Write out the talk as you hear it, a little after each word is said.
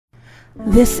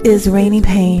This is Rainy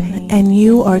Payne, and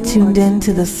you are tuned in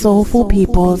to the Soulful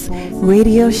People's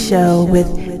radio show with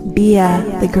Bia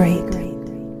the Great.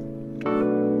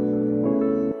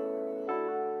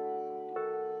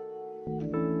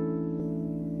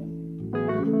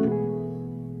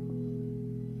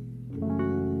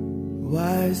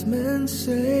 Wise men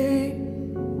say,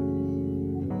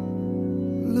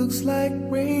 looks like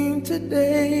rain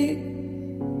today,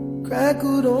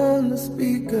 crackled on the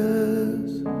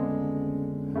speakers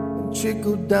and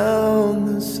trickled down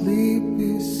the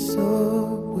sleepy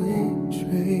subway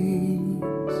trains.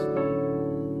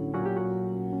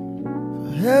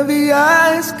 For heavy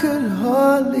eyes could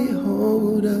hardly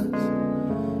hold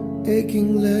us,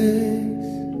 aching legs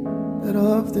that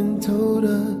often told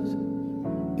us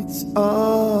it's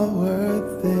all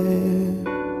worth it.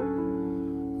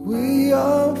 We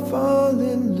all fall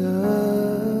in love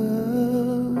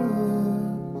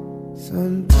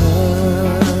sometimes.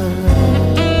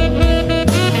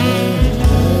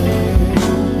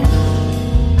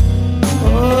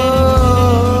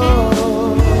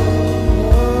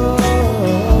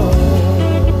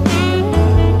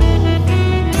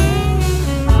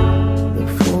 The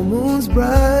full moon's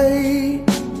bright,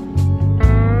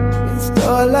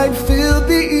 starlight filled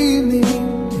the evening.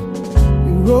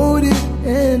 We wrote it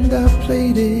and I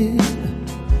played it.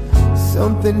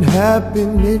 Something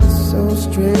happened, it's so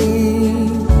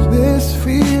strange, this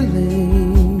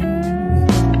feeling.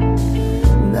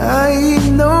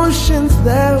 Naive notions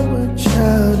that were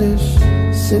childish,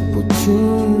 simple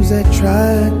tunes that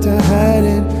tried to hide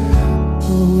it.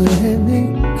 But when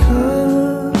it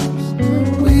comes,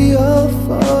 we all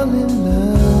fall in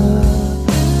love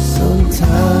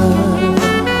sometimes.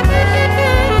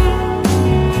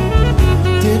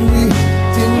 Could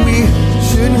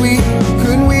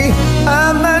we?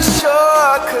 I'm not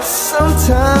sure, 'cause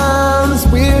sometimes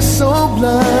we're so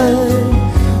blind,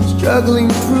 struggling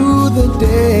through the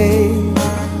day,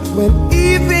 when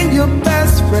even your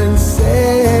best friend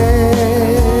says,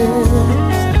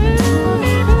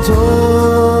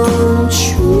 don't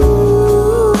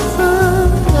you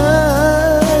find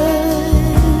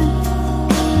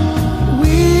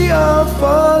we all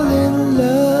fall in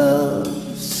love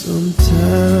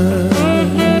sometimes.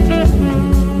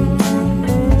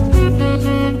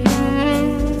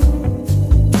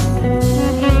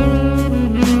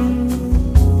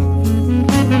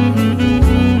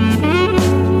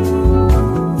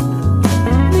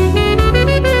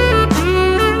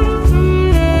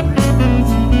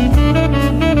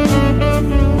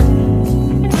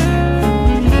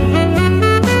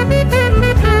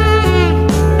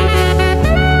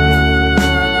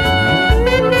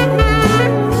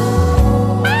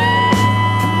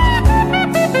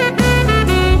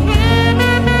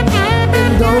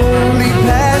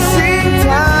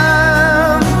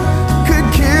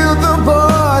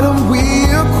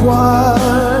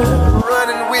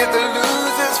 Running with the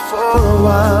losers for a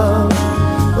while,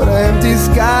 but our empty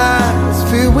skies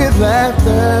filled with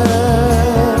laughter.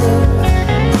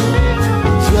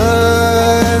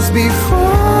 Just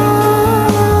before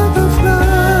the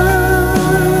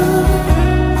flood,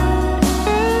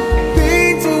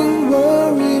 painting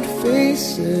worried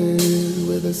faces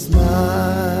with a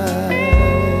smile.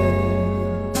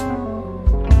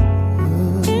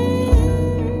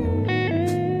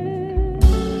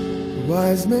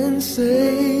 Wise men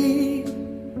say,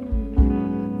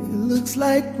 it looks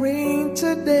like rain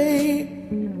today,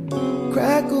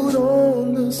 crackled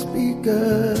on the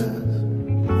speakers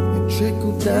and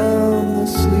trickled down the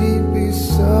sleepy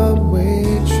subway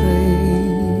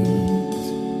trains.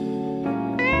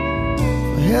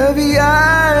 For heavy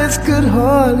eyes could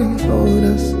hardly hold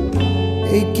us,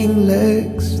 aching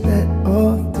legs that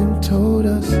often told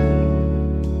us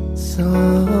it's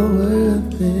all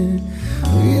worth it.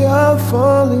 We all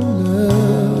fall in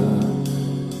love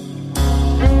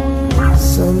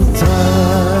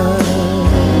sometimes.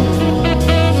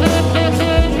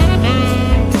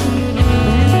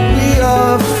 We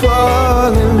all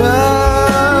fall in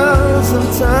love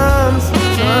sometimes,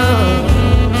 sometimes.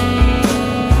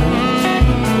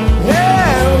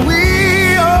 Yeah, we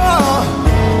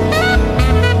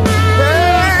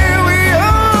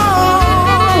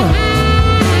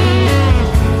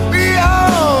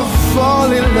all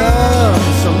fall in love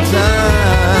sometimes.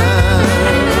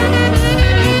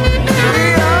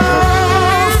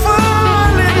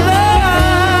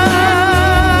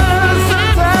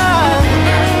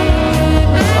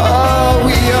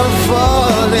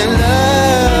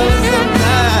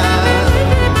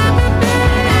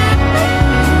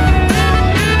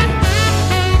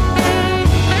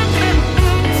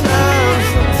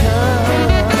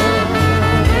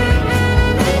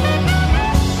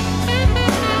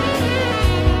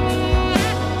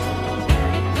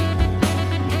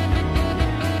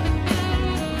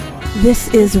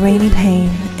 This is Rainy Payne,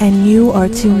 and you are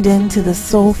tuned in to the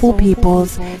Soulful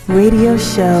People's radio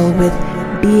show with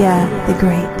Bia the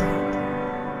Great.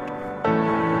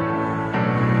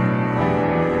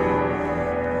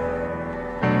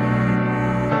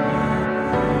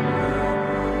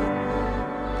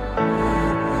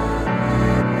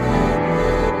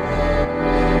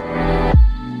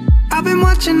 I've been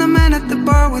watching the man at the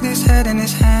bar with his head in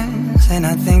his hands, and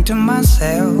I think to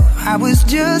myself, I was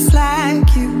just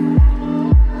like you.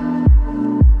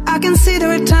 I can see there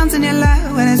are times in your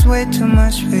life when it's way too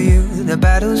much for you. The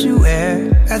battles you wear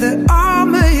are the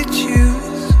armor you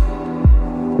choose.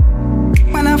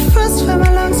 When I first feel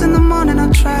my lungs in the morning, I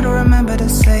try to remember to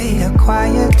say a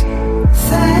quiet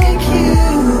thank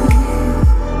you.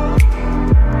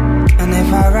 And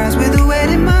if I rise with the weight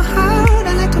in my heart,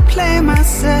 I like to play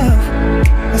myself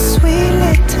a sweet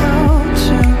little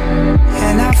tune.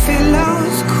 And I feel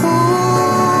those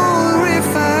cool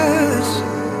rivers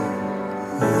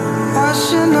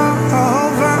washing all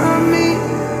over me.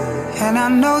 And I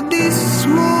know these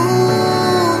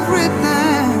smooth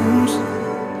rhythms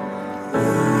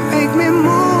make me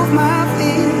move my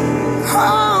feet.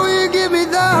 Oh, you give me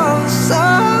those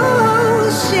soul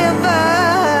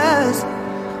shivers,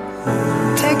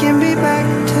 taking me back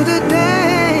to the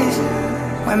days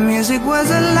when music was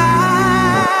a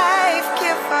life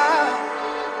giver.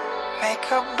 Make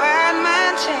a bad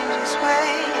man change his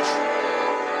ways.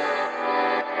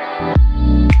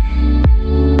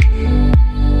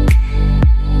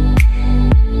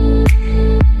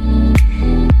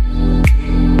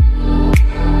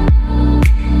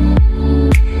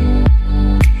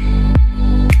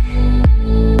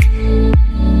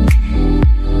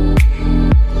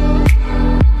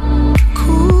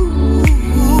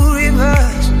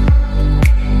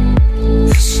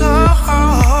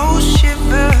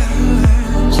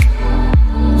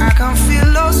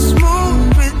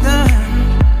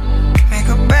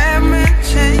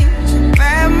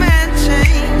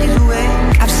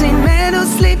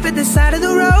 Side of the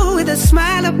road with a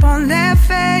smile upon their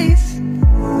face.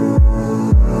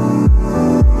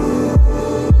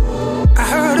 I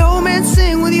heard old men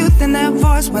sing with youth in their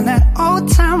voice when that old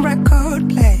time record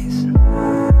plays.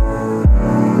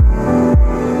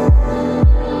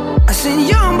 I seen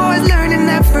young boys learning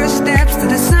their first steps to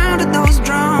the sound of those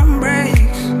drum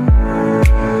breaks.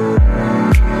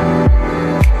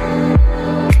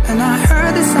 And I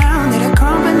heard the sound that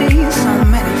accompanies so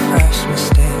many fresh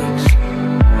mistakes.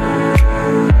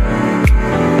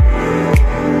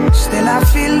 Still I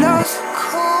feel those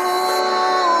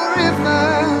cool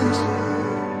rivers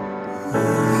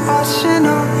washing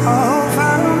all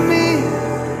over me.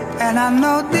 And I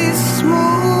know these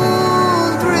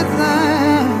smooth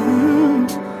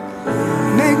rhythms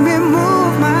make me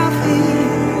move my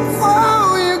feet.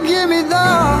 Oh, you give me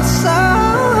those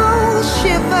soul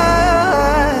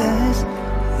shivers,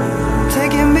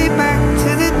 taking me back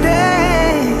to the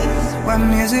days when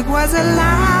music was a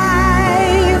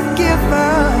life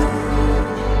giver.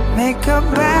 Make a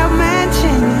bad man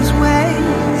change his ways.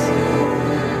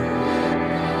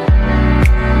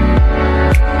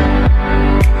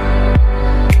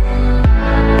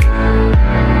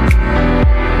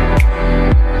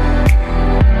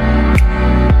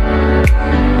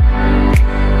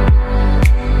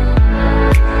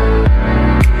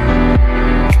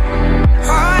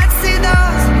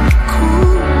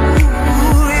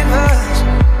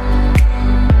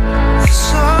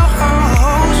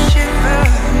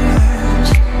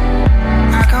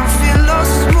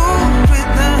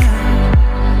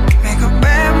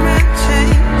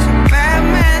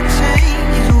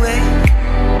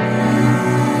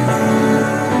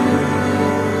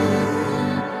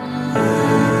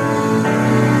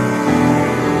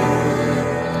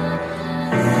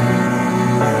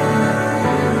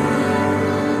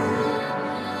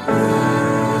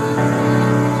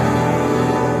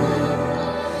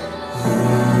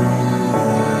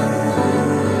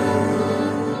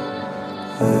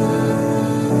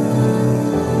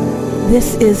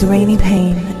 This is Rainy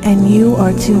Payne, and you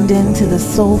are tuned in to the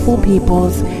Soulful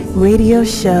People's radio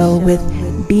show with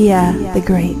Bia the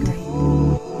Great.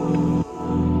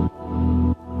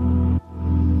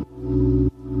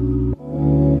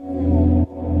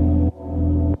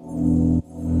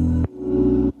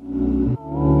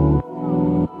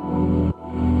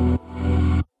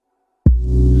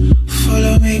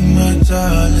 Follow me, my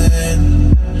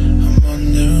darling, I'm on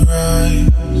the rise.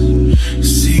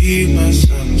 See my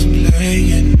songs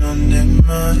playing on their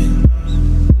minds.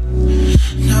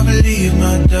 Now believe,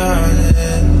 my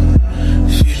darling,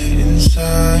 feel it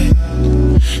inside.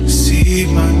 See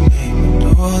my name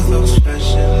with all those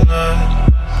flashing lights.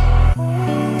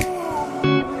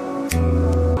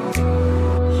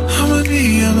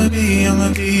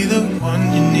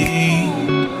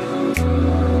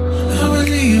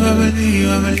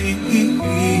 believe,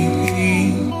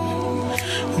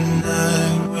 and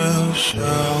I will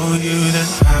show you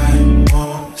that I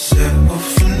won't settle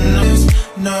for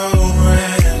no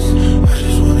rest. I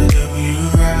just wanna do you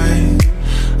right.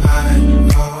 I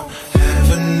call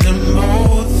heaven and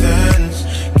both ends.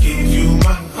 Give you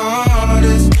my heart,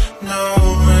 it's no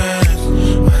rest.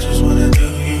 I just wanna do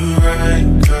you right,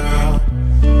 girl.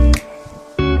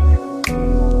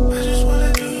 I just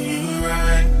wanna do you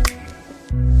right.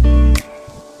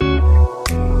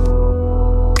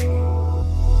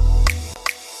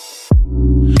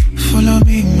 Follow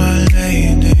me, my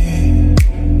lady.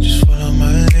 Just follow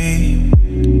my lead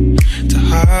to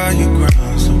higher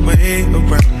grounds away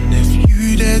around. If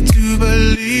you dare to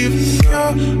believe,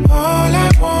 you're all I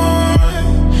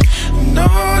want, and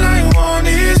all I want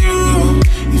is you.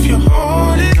 If you're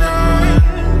holding on,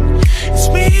 it's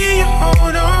me you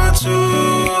hold on to.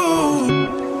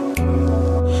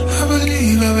 I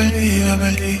believe, I believe, I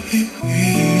believe.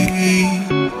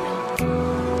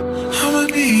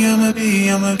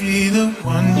 I'ma be the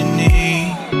one you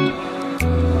need.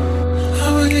 I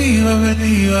believe, I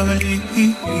believe, I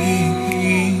believe.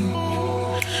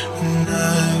 And I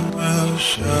will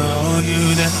show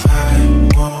you that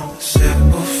I won't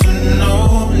settle for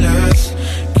no less.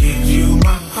 Give you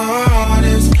my heart,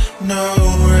 it's no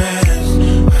rest.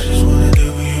 I just wanna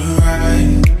do you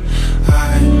right.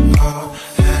 I call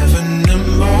heaven and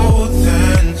both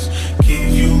ends. Give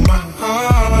you my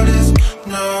heart, it's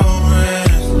no rest.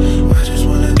 I just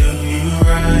wanna do you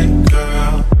right,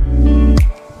 girl.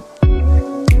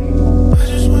 I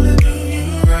just wanna do you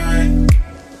right.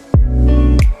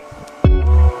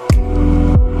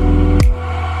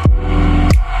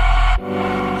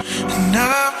 And I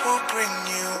will bring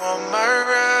you on my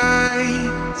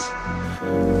rides.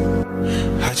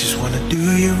 I just wanna do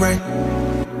you right.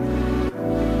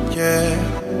 Yeah,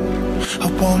 I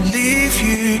won't leave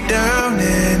you down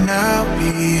and out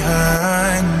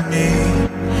behind me.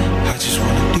 I just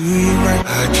wanna do you right.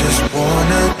 I just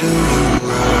wanna do you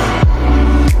right.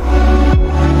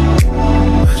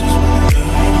 I just wanna do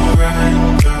you right,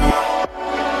 girl.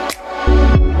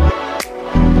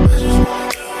 I just wanna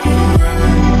do you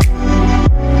right.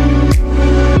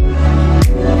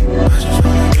 I just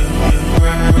wanna do you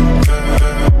right,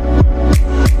 girl.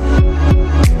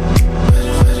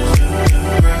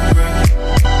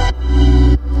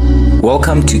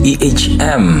 Welcome to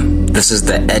EHM. This is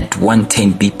the at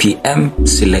 110 BPM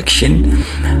selection.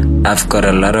 I've got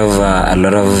a lot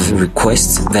of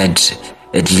requests that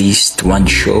at least one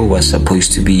show was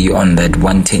supposed to be on that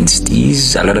 110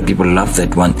 steez. A lot of people love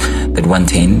that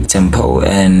 110 tempo,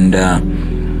 and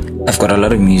I've got a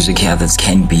lot of music here that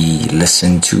can be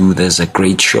listened to. There's a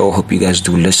great show. Hope you guys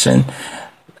do listen.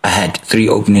 I had 3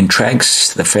 opening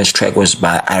tracks. The first track was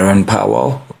by Iron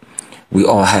Powell. We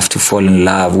all have to fall in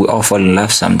love. We all fall in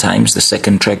love sometimes. The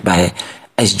second track by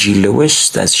S.G. Lewis,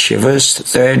 that's Shivers.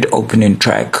 Third opening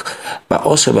track, but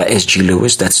also by S.G.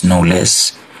 Lewis, that's No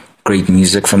Less. Great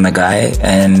music from the guy.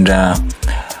 And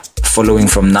following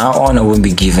from now on, I won't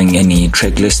be giving any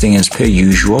track listing as per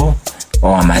usual,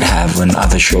 or I might have on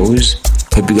other shows.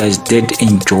 Hope you guys did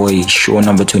enjoy show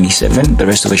number 27. The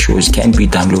rest of the shows can be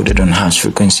downloaded on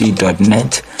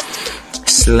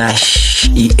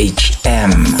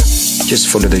housefrequency.net/EHM. Just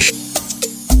follow the show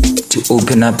to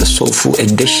open up the soulful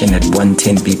edition at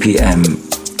 110 BPM.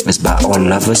 It's by All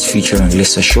Lovers featuring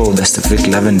Lisa Shaw. That's the Vic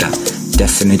Lavender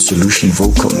Definite Solution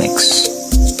vocal mix.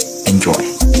 Enjoy.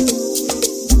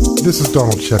 This is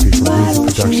Donald Sheffy from Weezy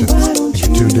Productions, and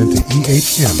you're tuned into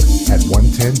EHM at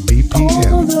 110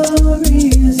 BPM. All the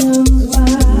reasons why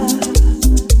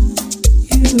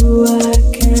you I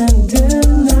can't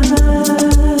deny.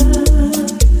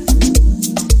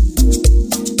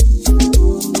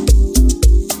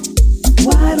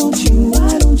 Why don't you wait?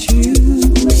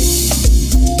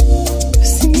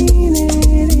 Seen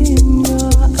it in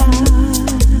your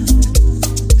eyes.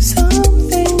 Some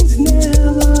things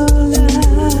never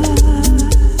lie.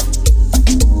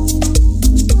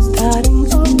 Starting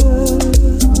over,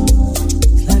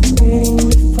 it's like waiting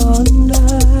to fall in love.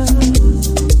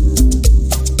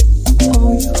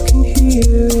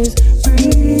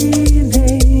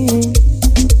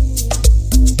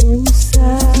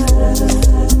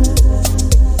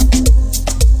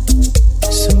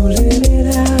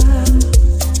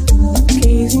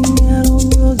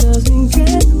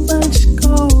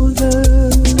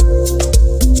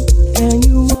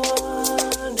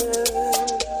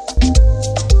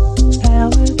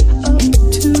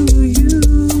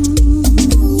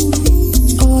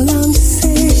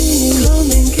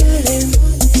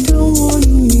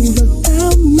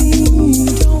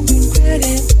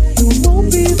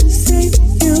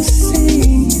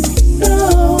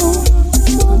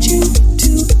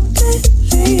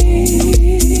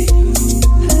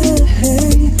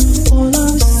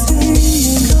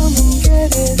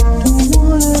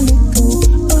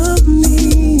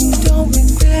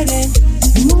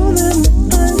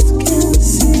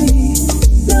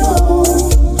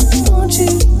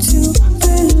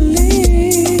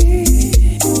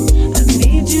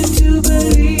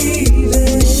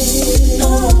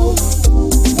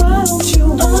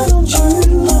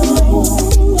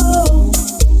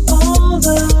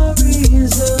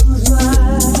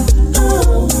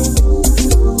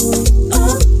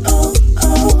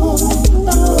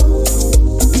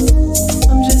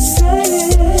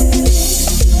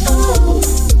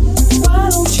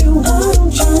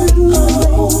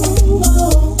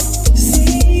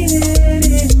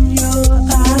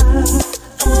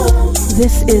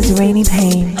 Rainy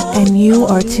Payne, and you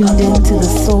are tuned in to the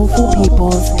Soulful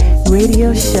People's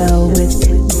radio show with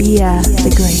Bia the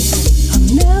Great.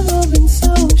 I've never been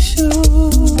so sure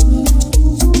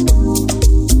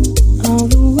of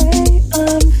the way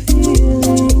I'm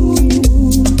feeling.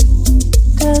 You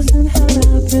doesn't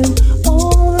happen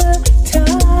all the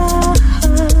time.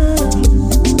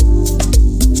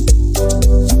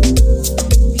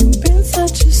 You've been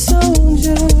such a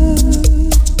soldier,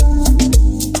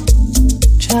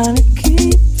 trying to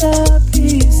keep the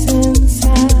peace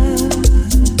inside,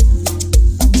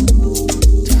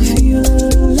 to feel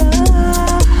alive.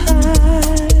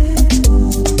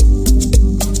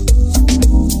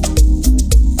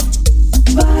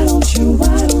 Why don't you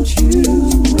wait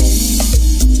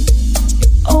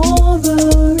all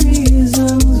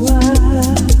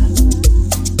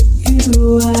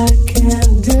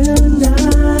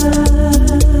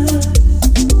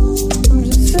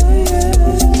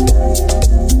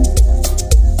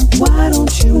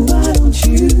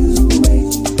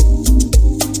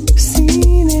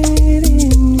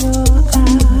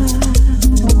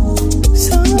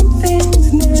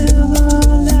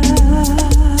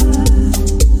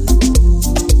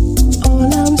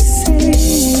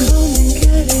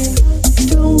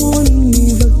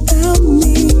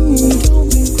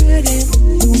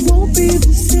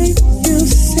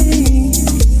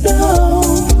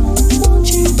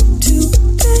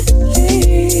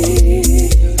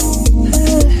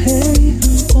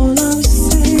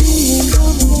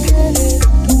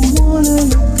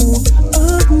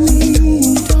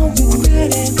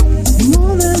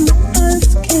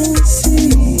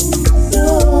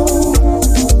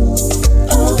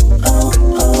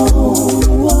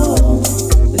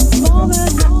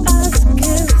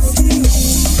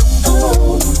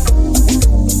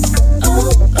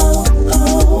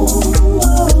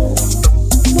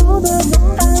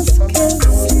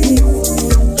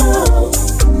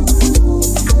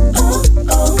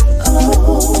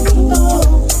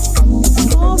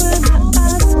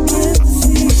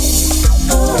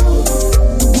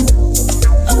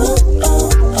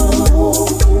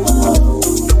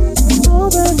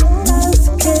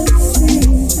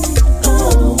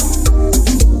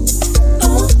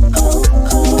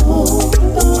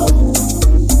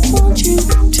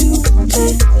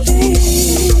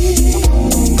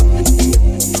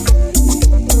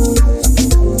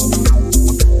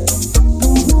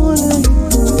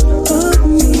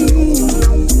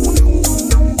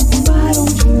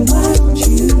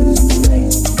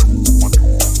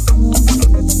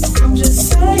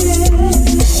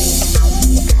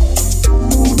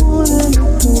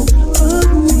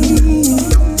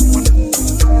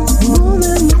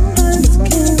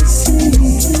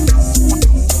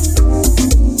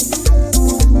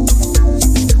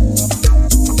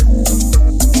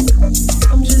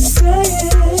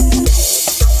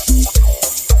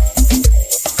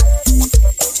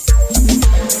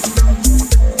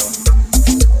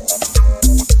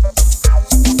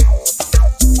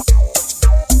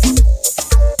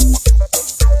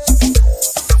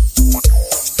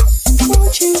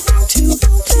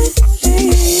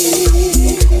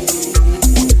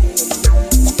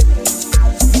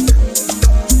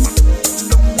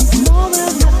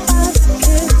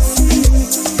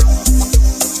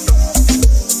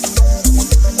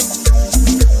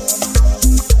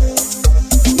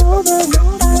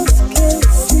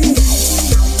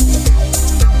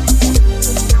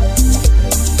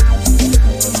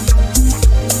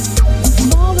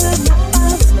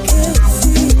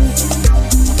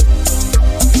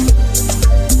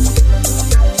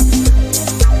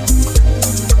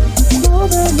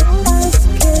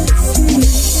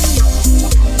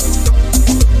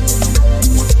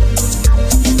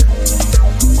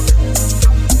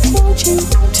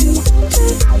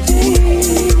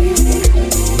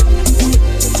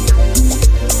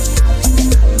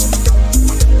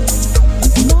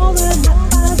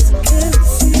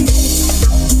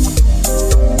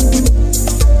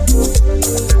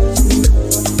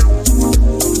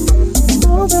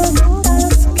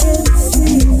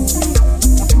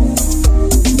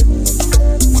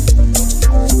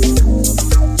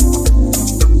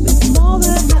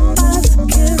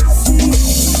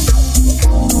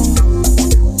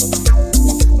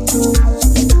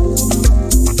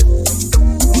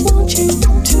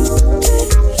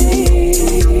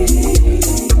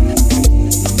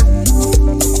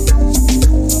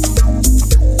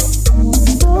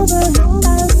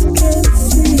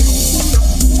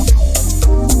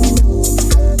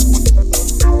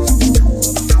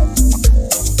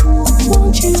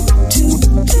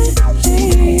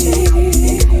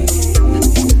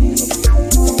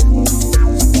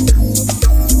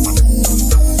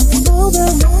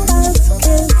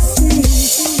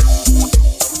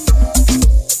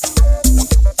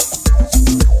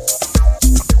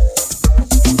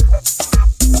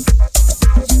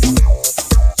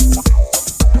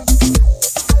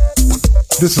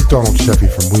Donald Sheffy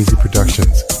from Wheezy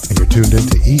Productions, and you're tuned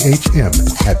into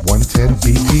EHM at 110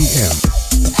 BPM.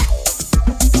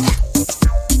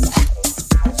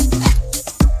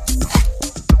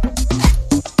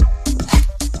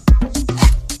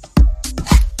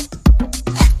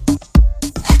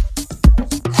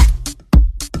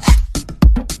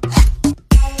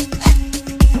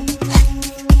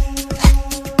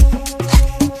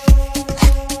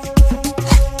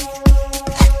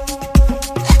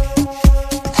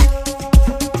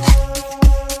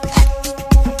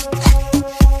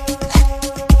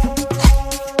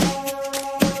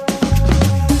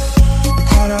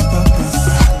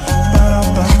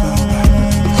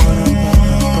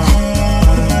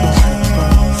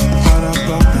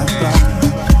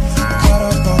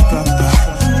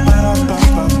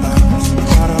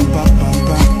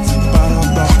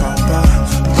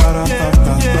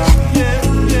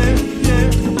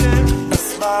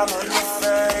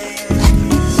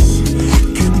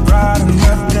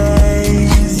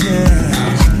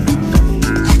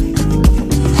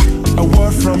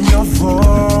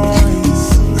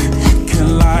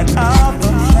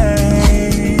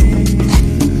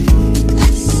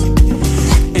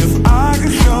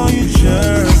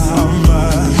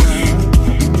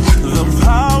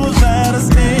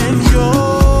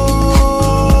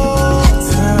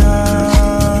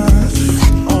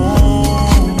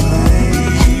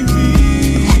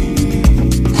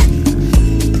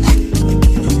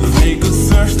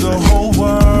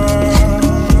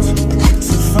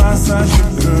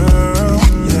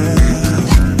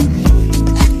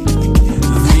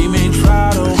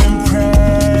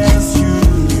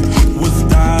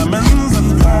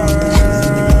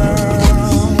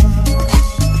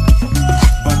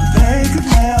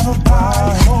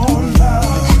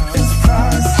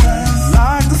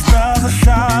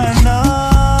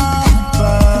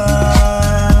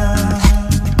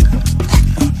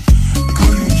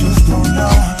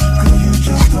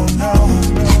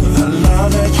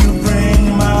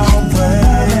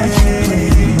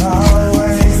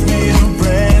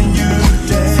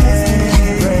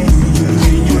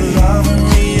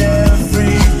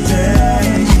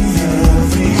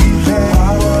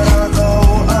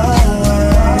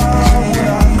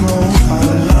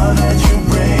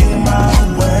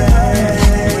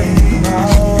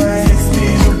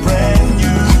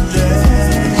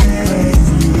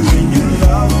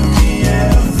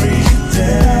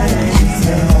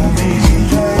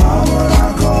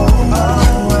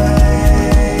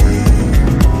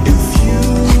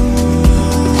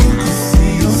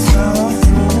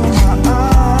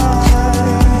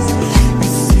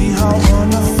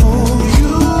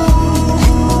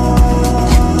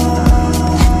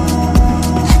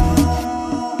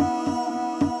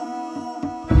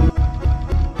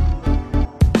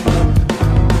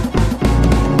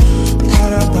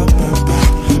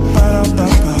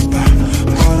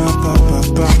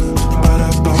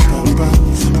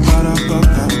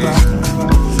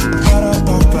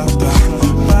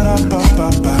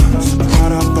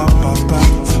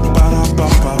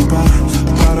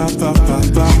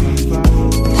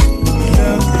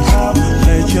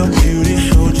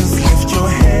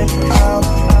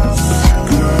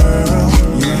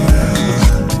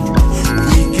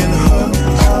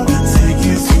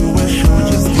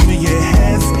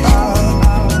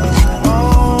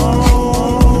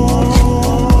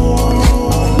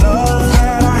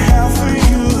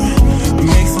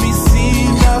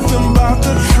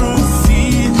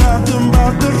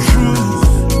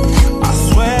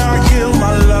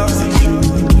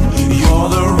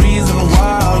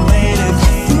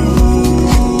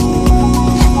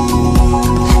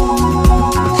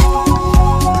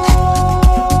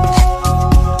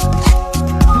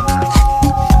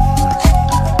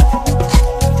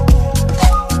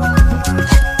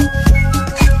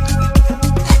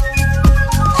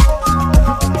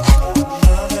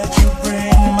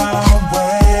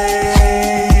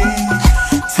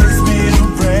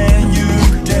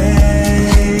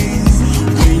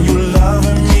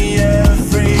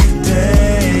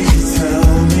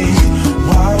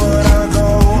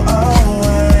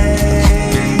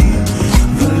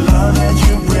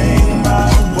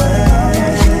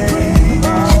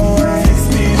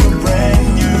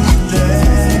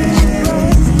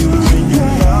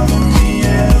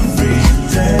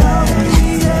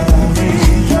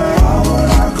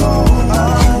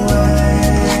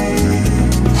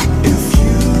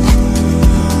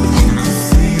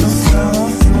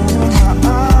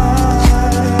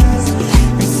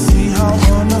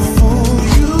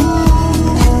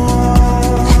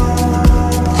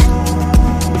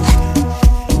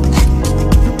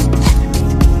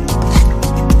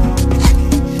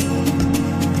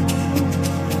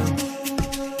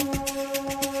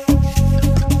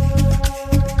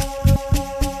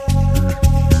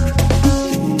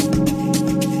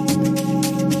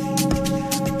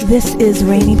 This is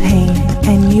Rainy Payne,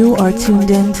 and you are tuned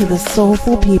in to the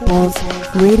Soulful People's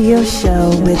radio show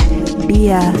with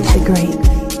Bia the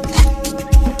Great.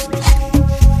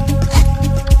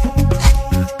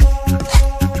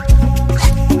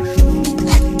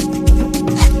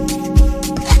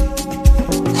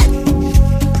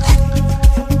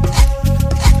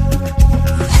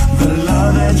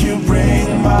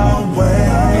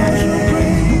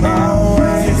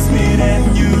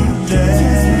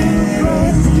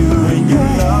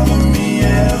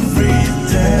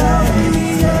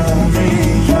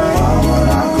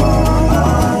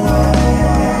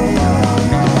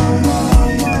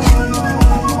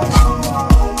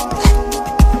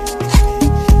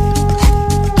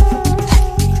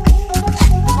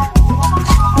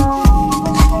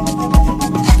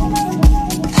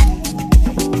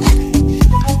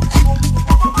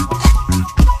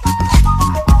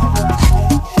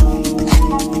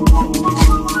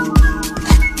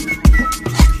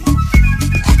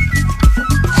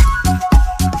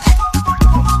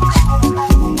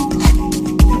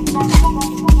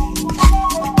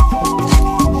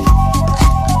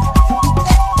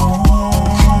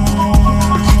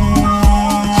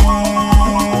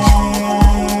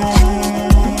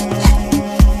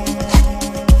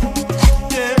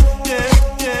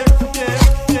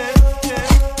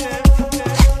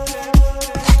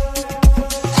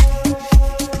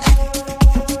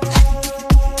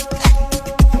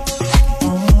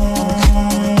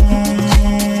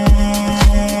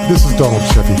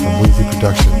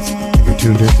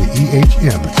 Tuned into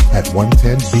EHM at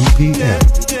 110 BPM.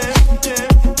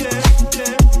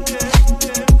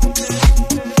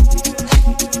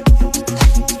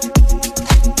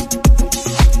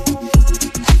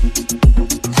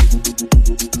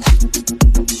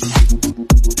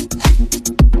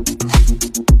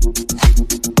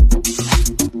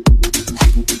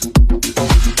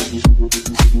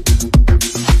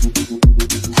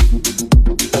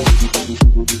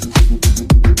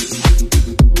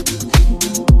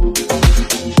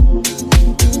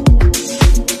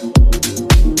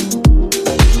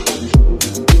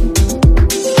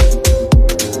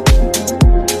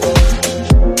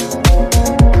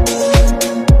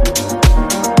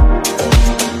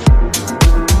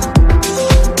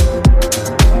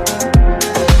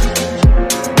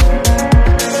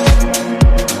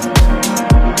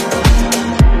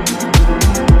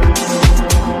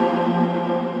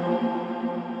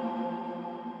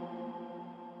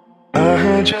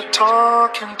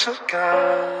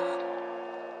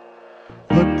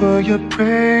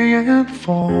 Praying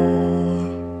for?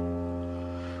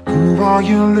 Who are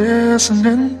you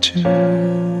listening to?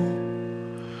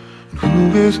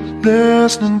 Who is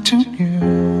listening to you?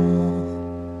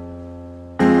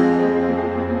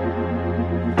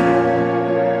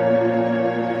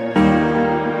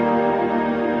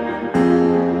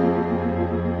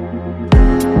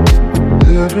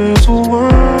 There is a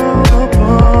world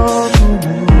above the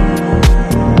world.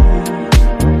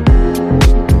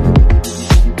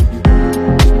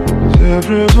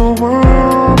 There is a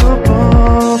world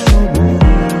above the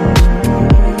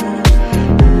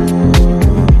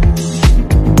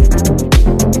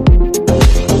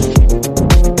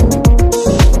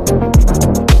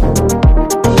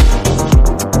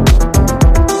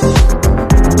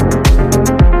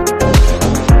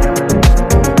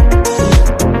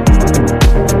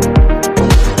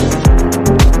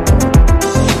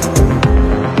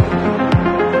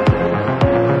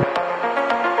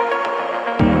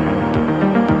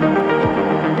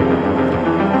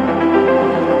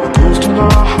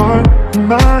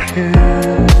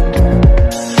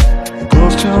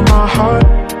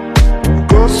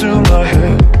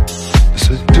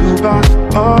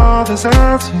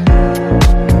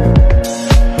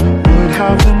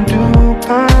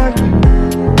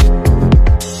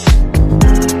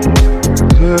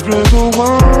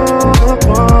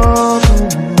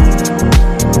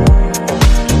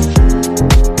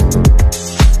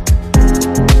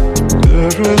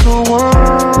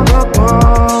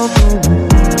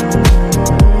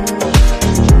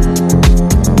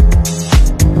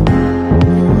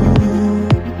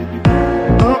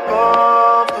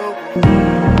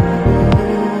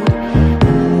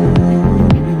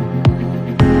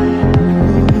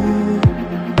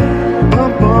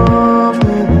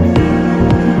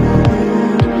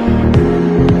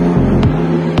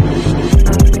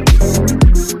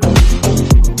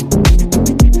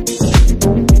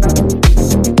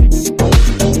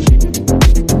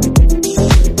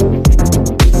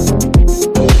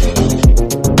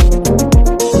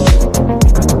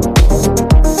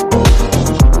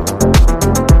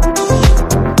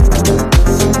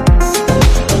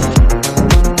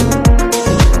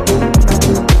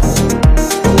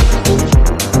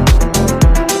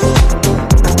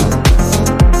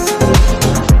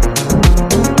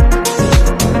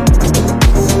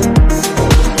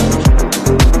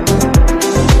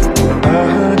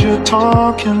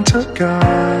talking to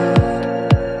God?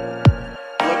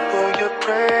 What were you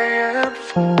praying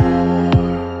for?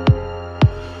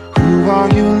 Who are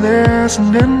you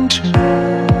listening to?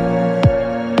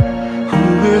 Who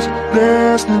is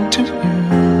listening to you?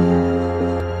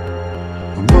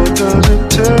 And what does it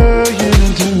tell you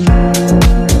to do?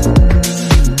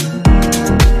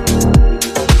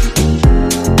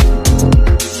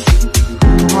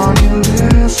 Who are you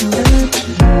listening to?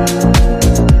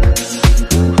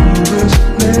 Who is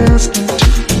listening to?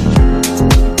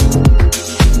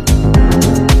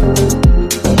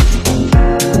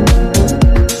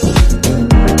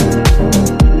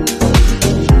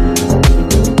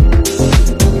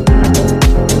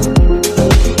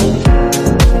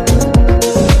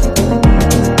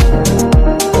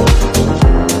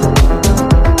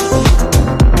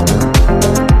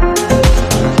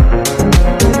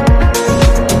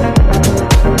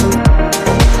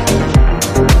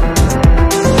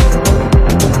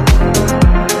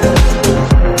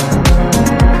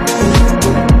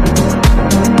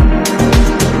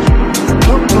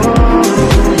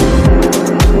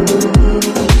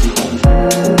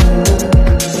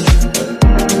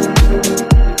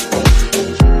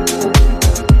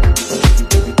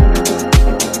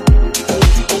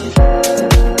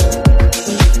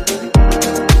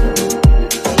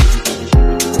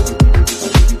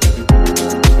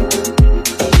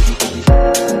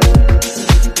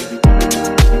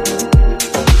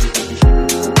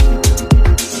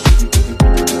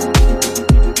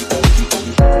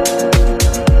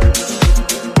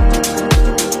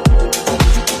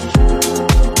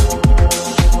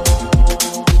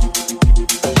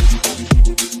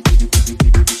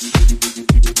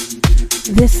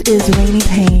 This is Rainy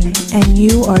Payne, and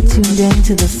you are tuned in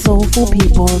to the Soulful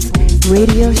People's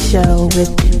radio show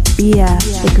with Bia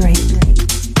the Great.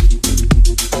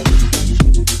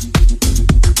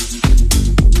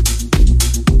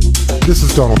 This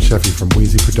is Donald Sheffy from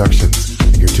Wheezy Productions,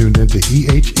 and you're tuned into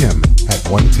EHM at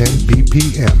 110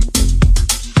 BPM.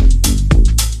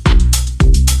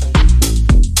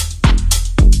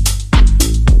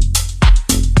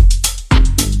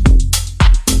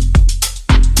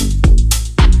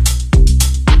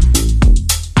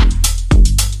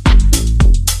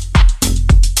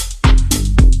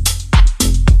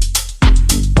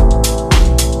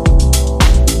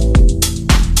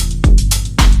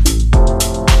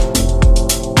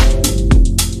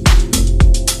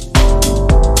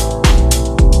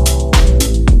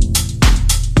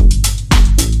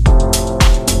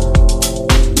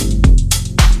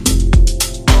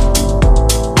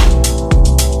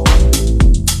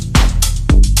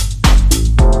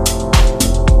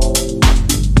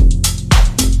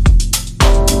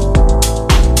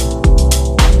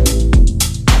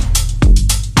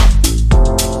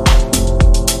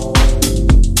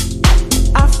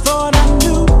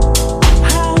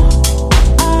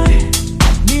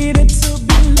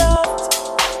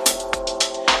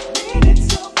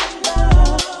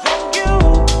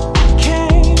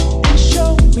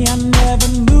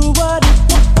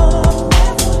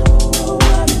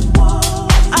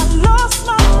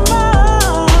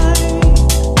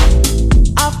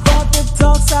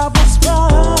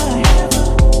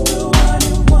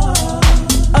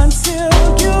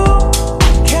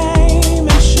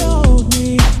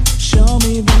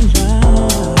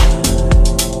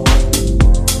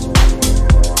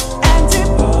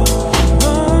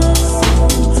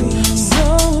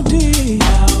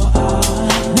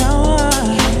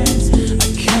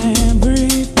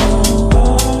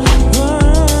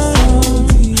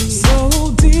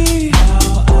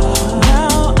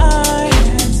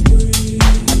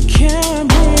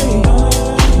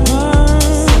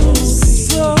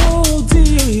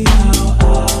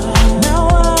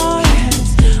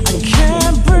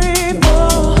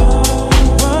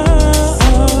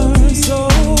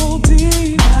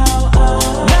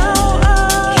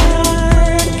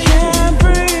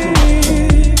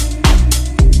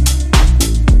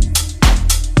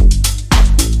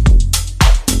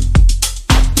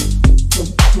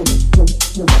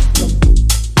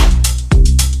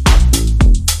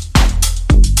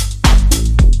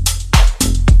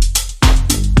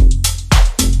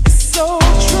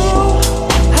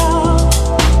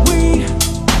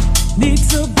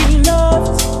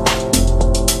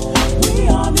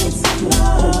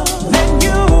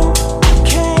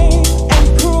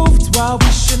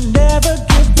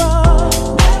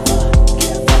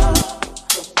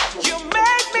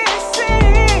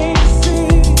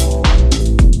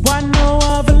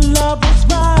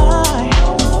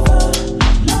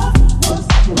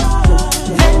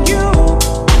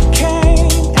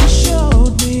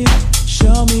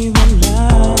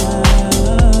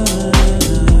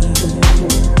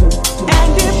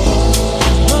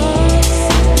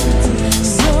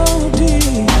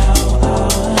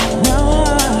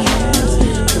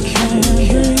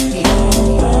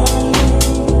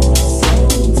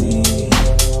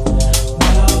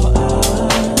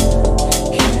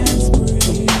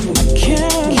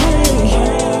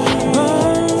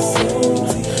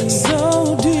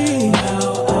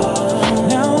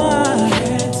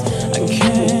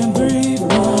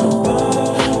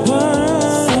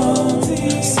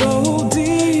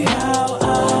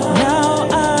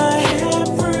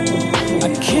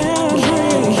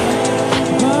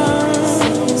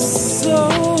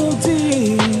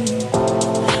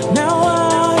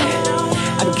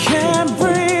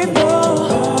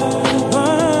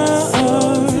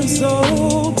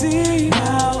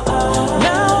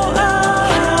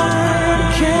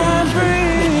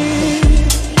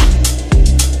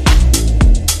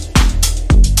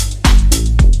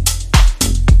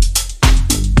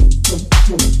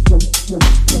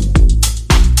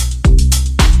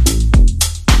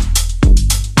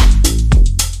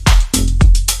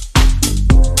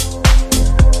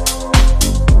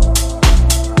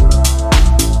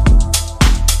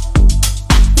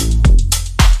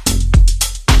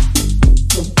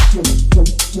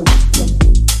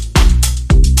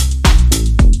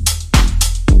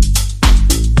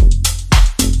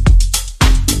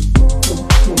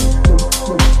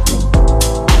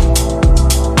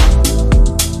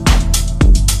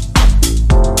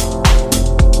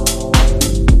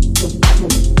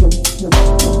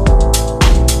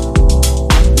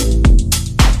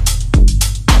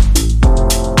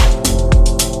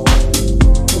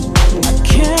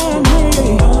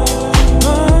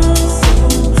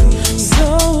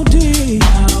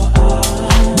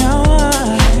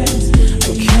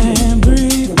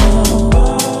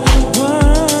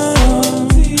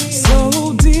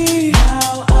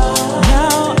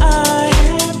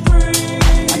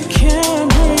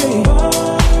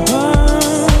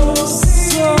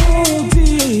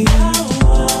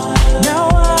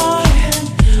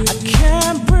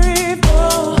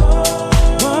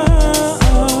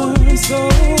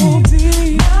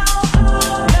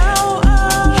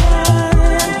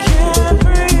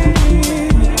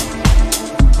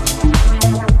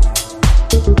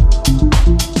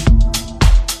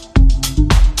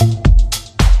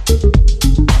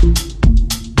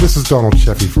 Donald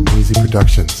Sheffy from Easy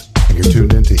Productions, and you're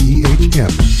tuned into EHM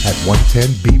at 110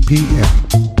 BPM.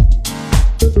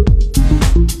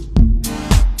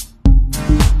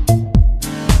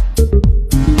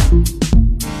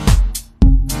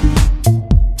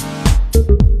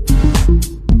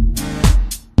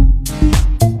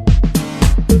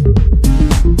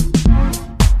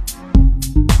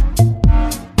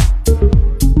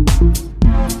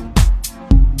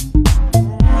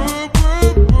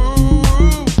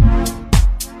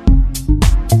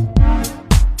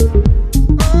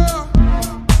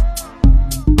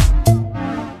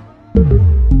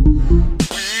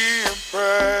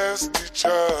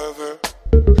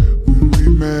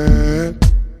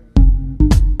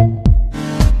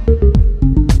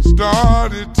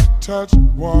 Touch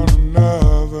one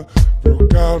another,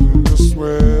 broke out in the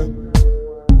sweat.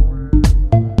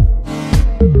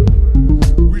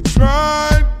 We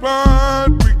tried,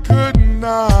 but we could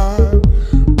not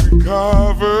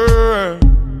recover,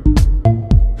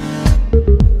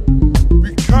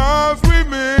 because we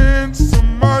meant so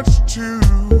much to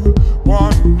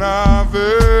one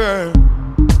another,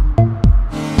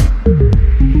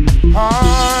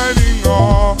 hiding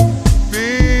all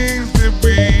things that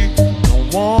we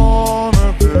don't want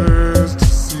others to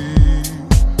see.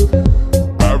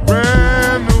 I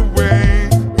ran away,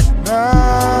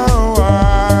 now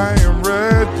I am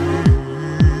ready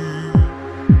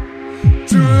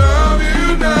to love you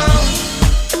now,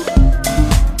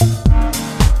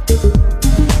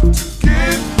 to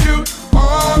give you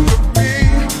all of me,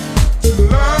 to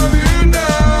love you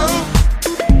now,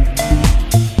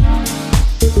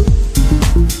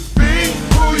 be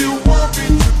who you want me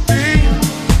to be,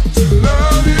 to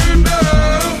love you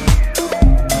now.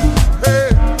 Hey,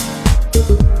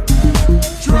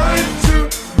 trying to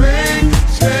make a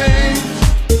change,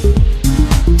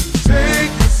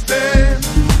 take a stand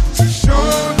to show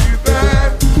you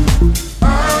that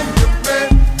I'm your man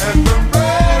and I'm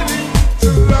ready to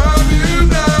love you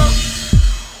now.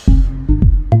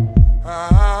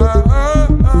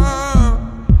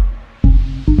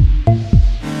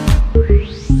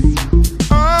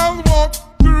 I'll walk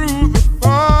through the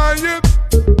fire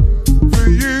for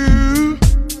you,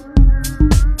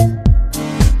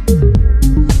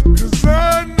 'cause I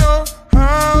know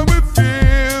how it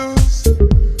feels to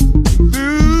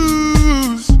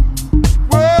lose.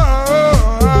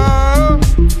 Whoa,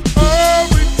 are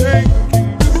we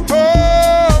taking this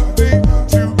whole thing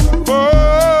too far?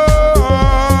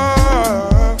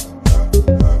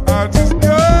 I just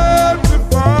got to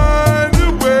find a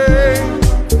way.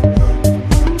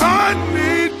 I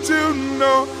need to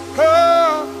know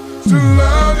how to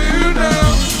love you now.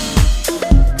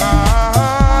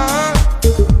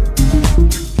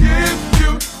 To give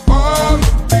you all of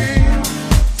me,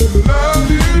 to love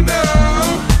you now.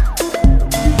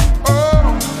 Oh,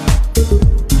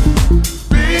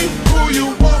 be who you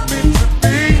want me to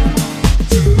be,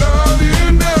 to love you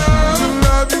now, to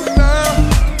love you now,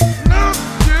 love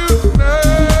you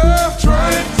now.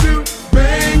 Trying to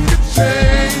make a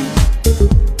change,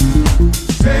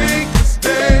 take a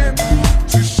stand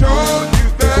to show you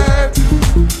that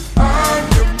I'm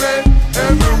your man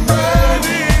and I'm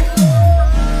ready.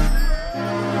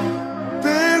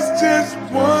 There's just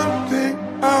one thing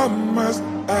I must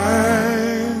ask.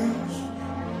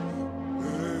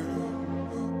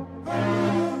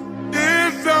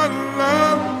 Is our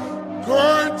love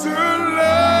going to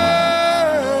last?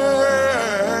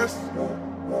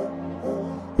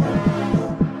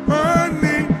 I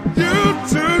need you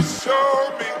to show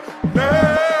me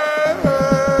now.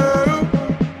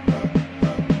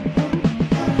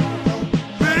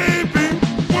 Baby,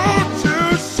 won't you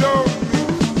show me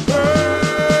to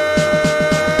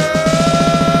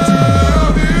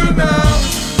love you now?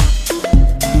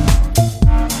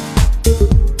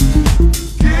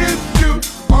 Give you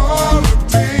all of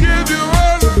me, give you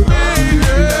all of me,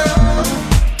 yeah.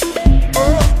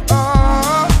 Oh,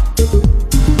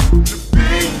 to be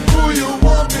who you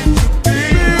want me to be,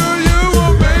 who you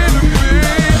want me to be.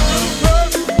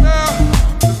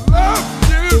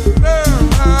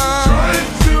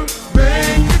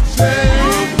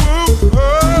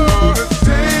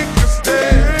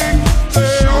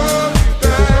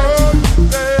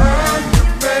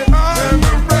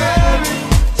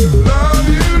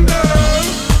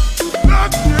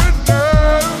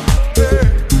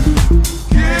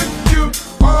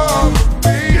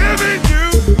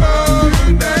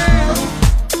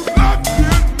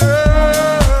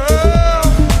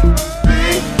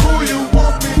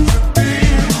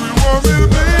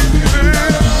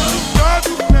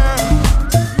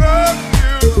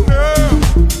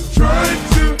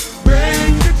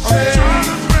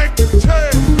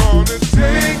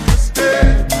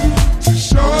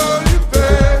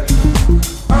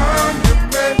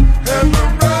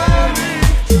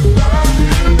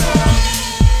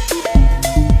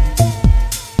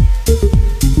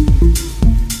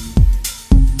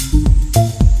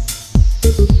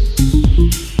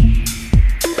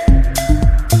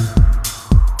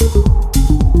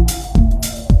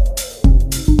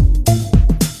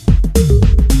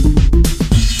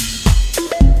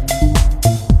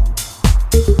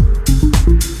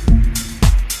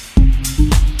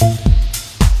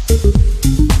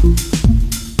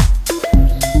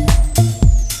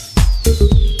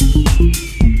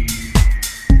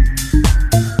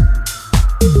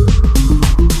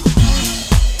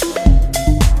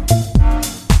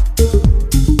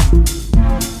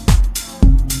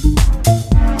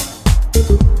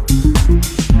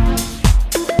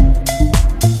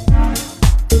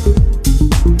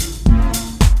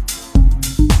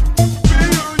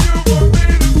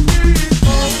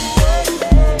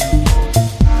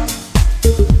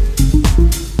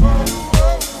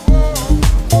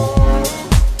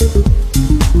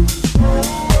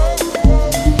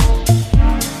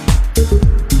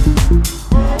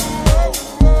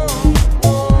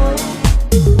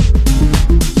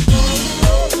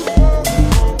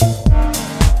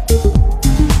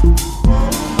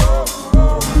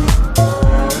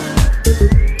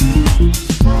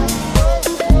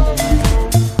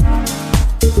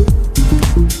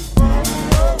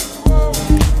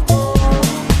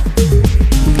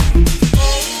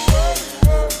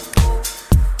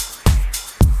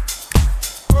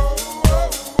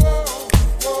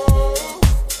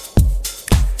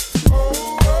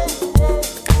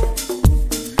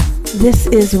 This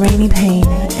is Rainy Payne,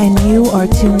 and you are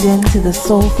tuned in to the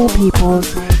Soulful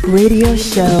People's radio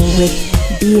show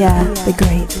with Bia the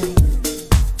Great.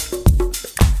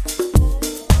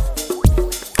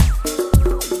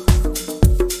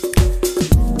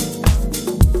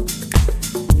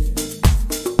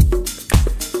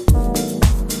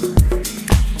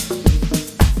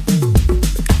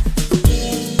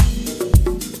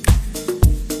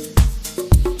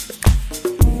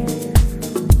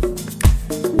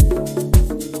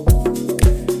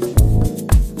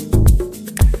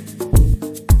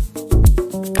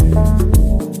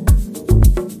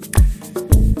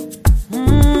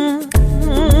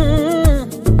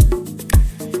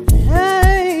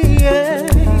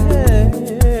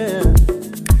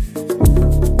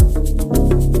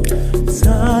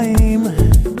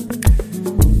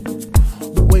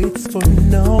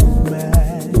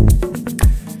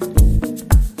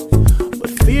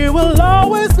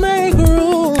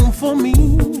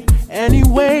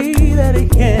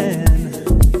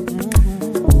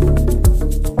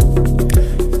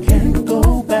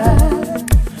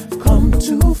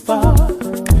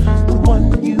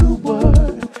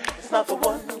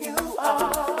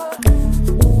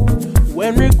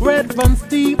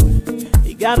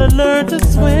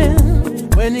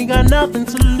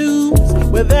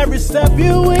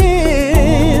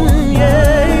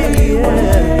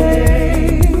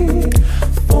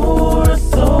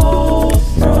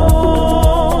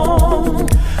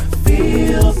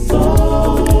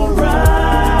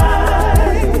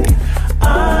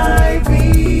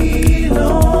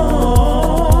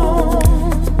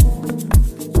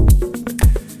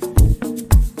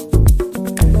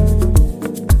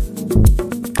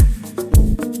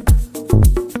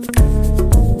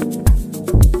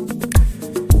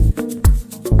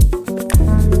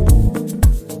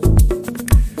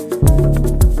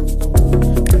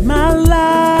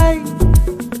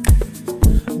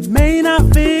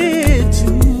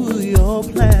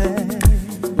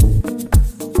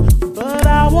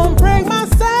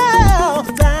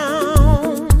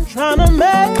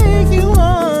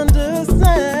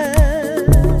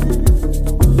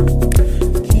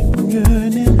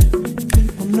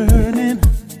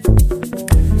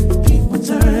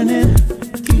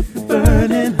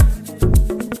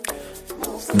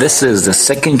 This is the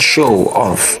second show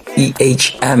of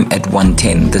EHM at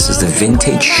 110. This is the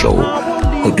vintage show.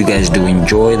 Hope you guys do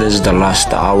enjoy. This is the last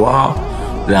hour.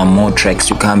 There are more tracks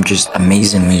to come, just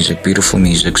amazing music, beautiful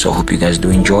music. So I hope you guys do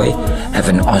enjoy. Have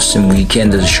an awesome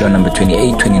weekend. This is show number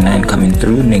 28, 29 coming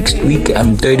through next week.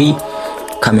 I'm 30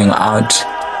 coming out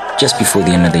just before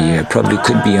the end of the year. Probably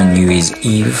could be on New Year's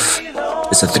Eve.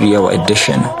 It's a 3-hour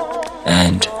edition.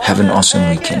 And have an awesome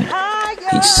weekend.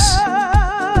 Peace.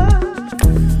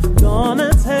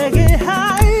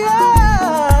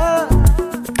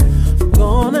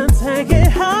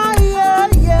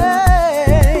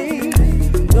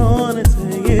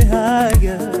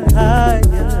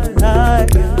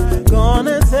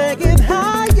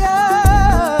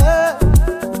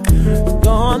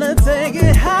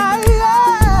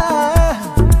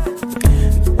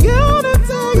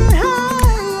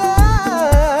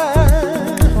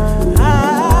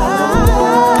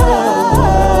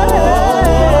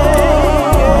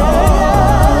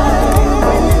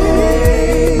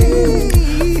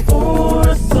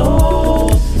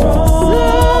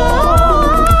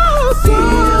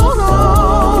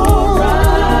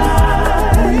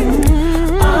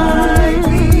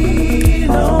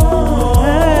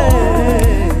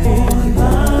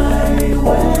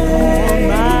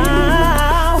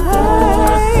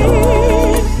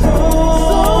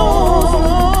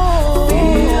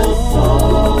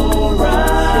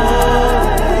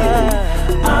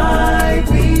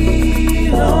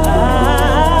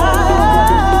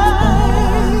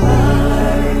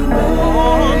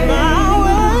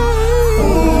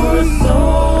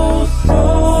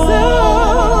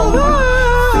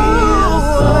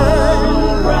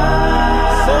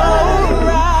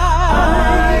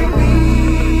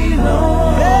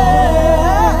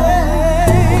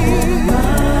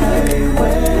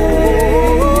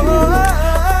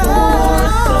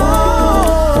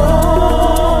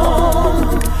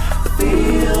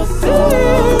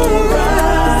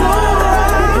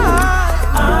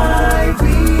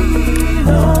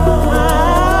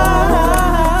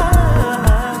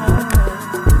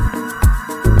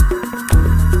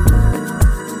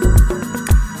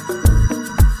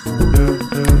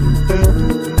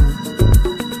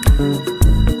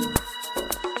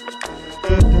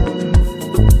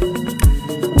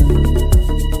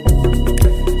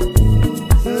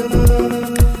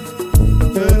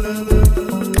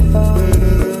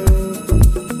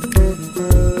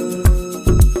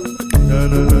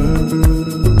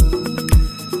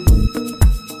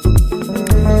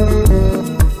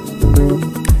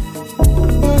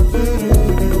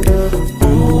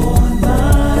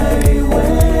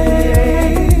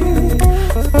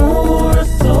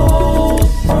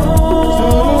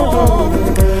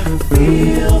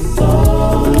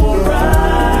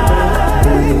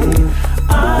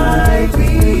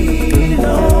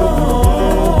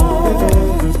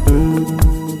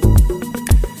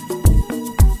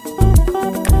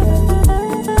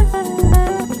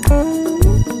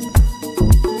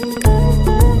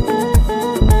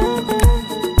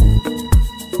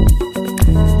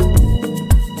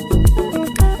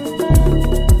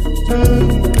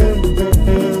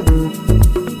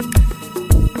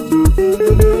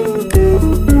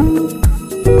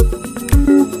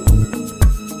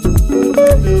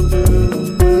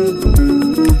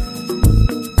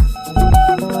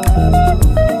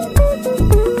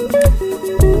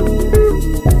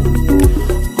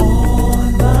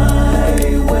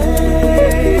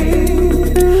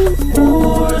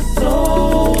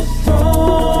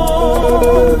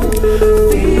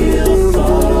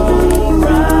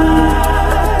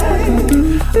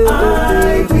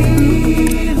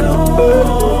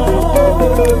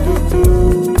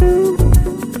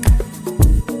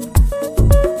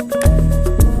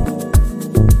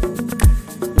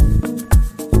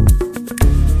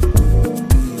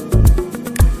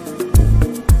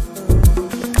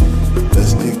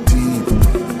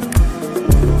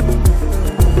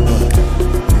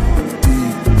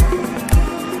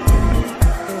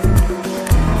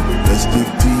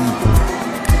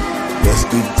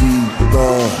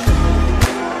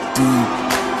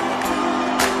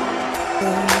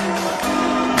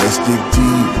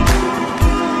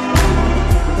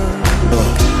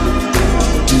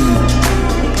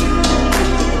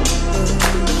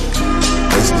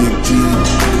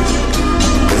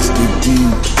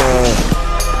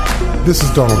 This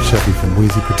is Donald Sheffy from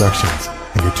Wheezy Productions,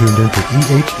 and you're tuned in to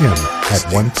EHM at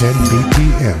 110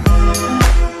 BPM.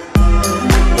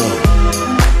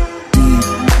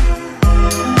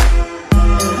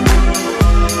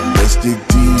 Let's dig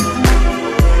deep.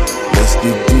 Let's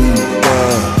dig deep.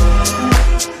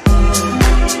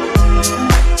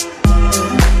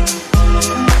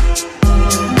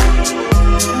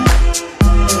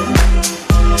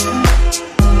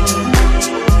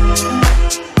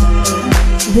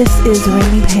 This is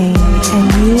Rainy Payne,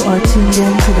 and you are tuned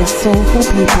in to the Soulful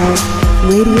People's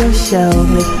radio show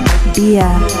with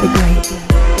Bia the Great.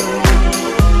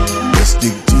 Let's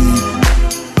dig deep.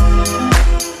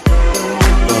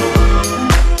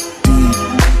 Deep.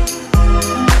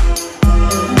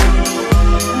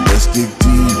 Let's dig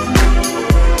deep.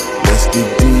 Let's dig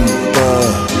deep.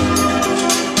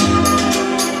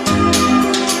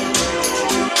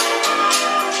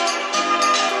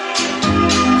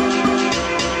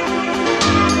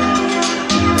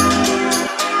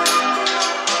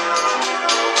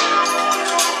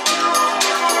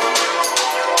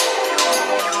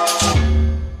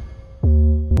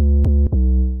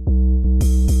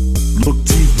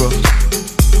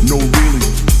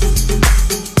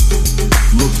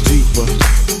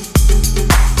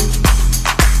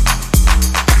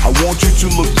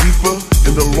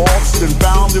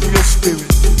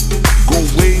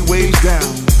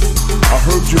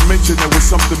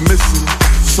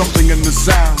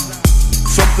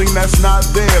 That's not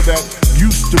there that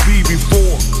used to be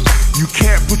before. You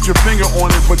can't put your finger on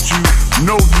it, but you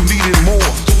know you need it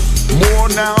more. More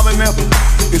now than ever.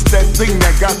 It's that thing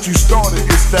that got you started.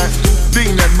 It's that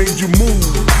thing that made you move.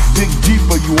 Dig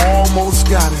deeper, you almost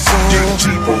got it. Dig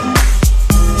deeper.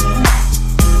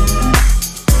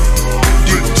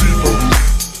 Dig deeper.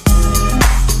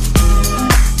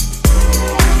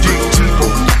 Dig deeper.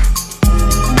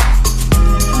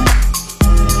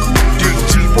 Dig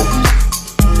deeper.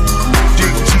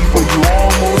 You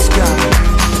almost got it.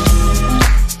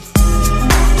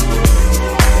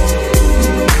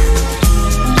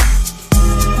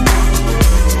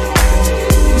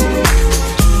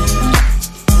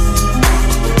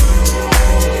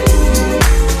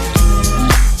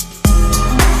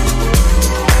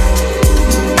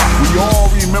 We all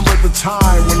remember the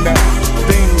time when that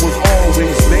thing was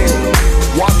always there,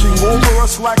 watching over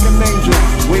us like an angel,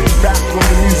 way back when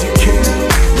the music came,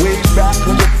 way back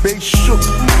when the bass shook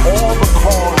all the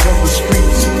cars on the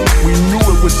streets. We knew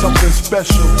it was something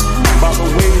special by the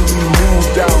way we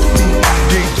moved out deep,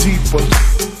 dig deeper.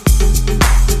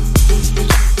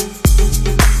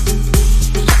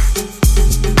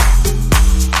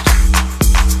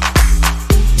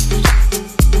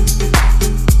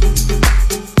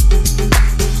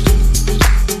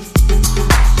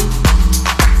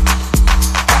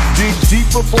 Dig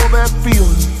deeper for that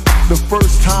feeling. The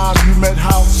first time you met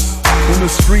house, when the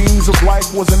streams of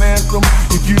life was an anthem.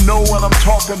 If you know what I'm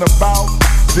talking about,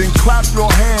 then clap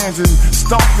your hands and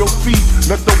stomp your feet.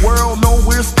 Let the world know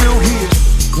we're still here.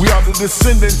 We are the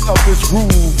descendants of this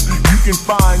groove. You can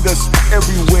find us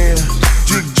everywhere.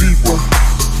 Dig deeper.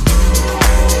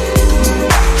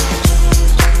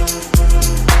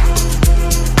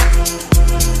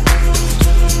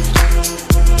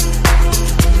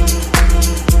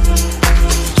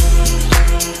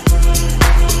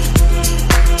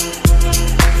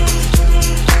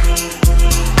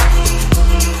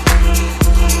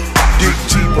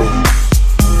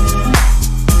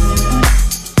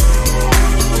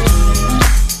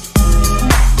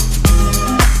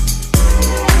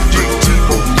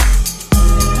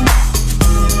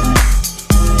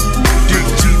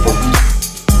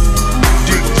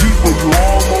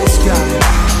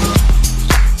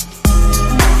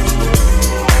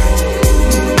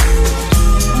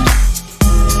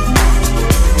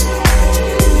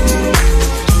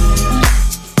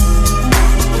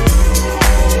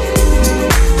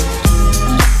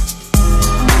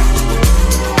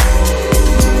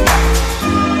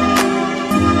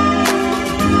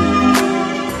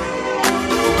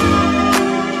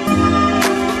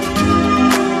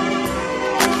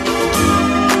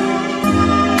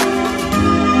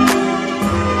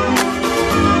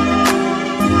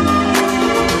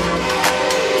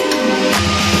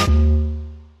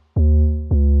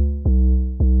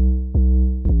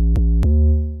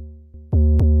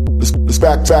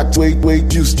 Back, wait,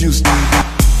 juice.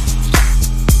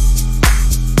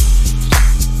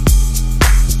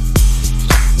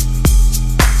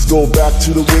 Let's go back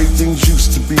to the way things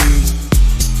used to be.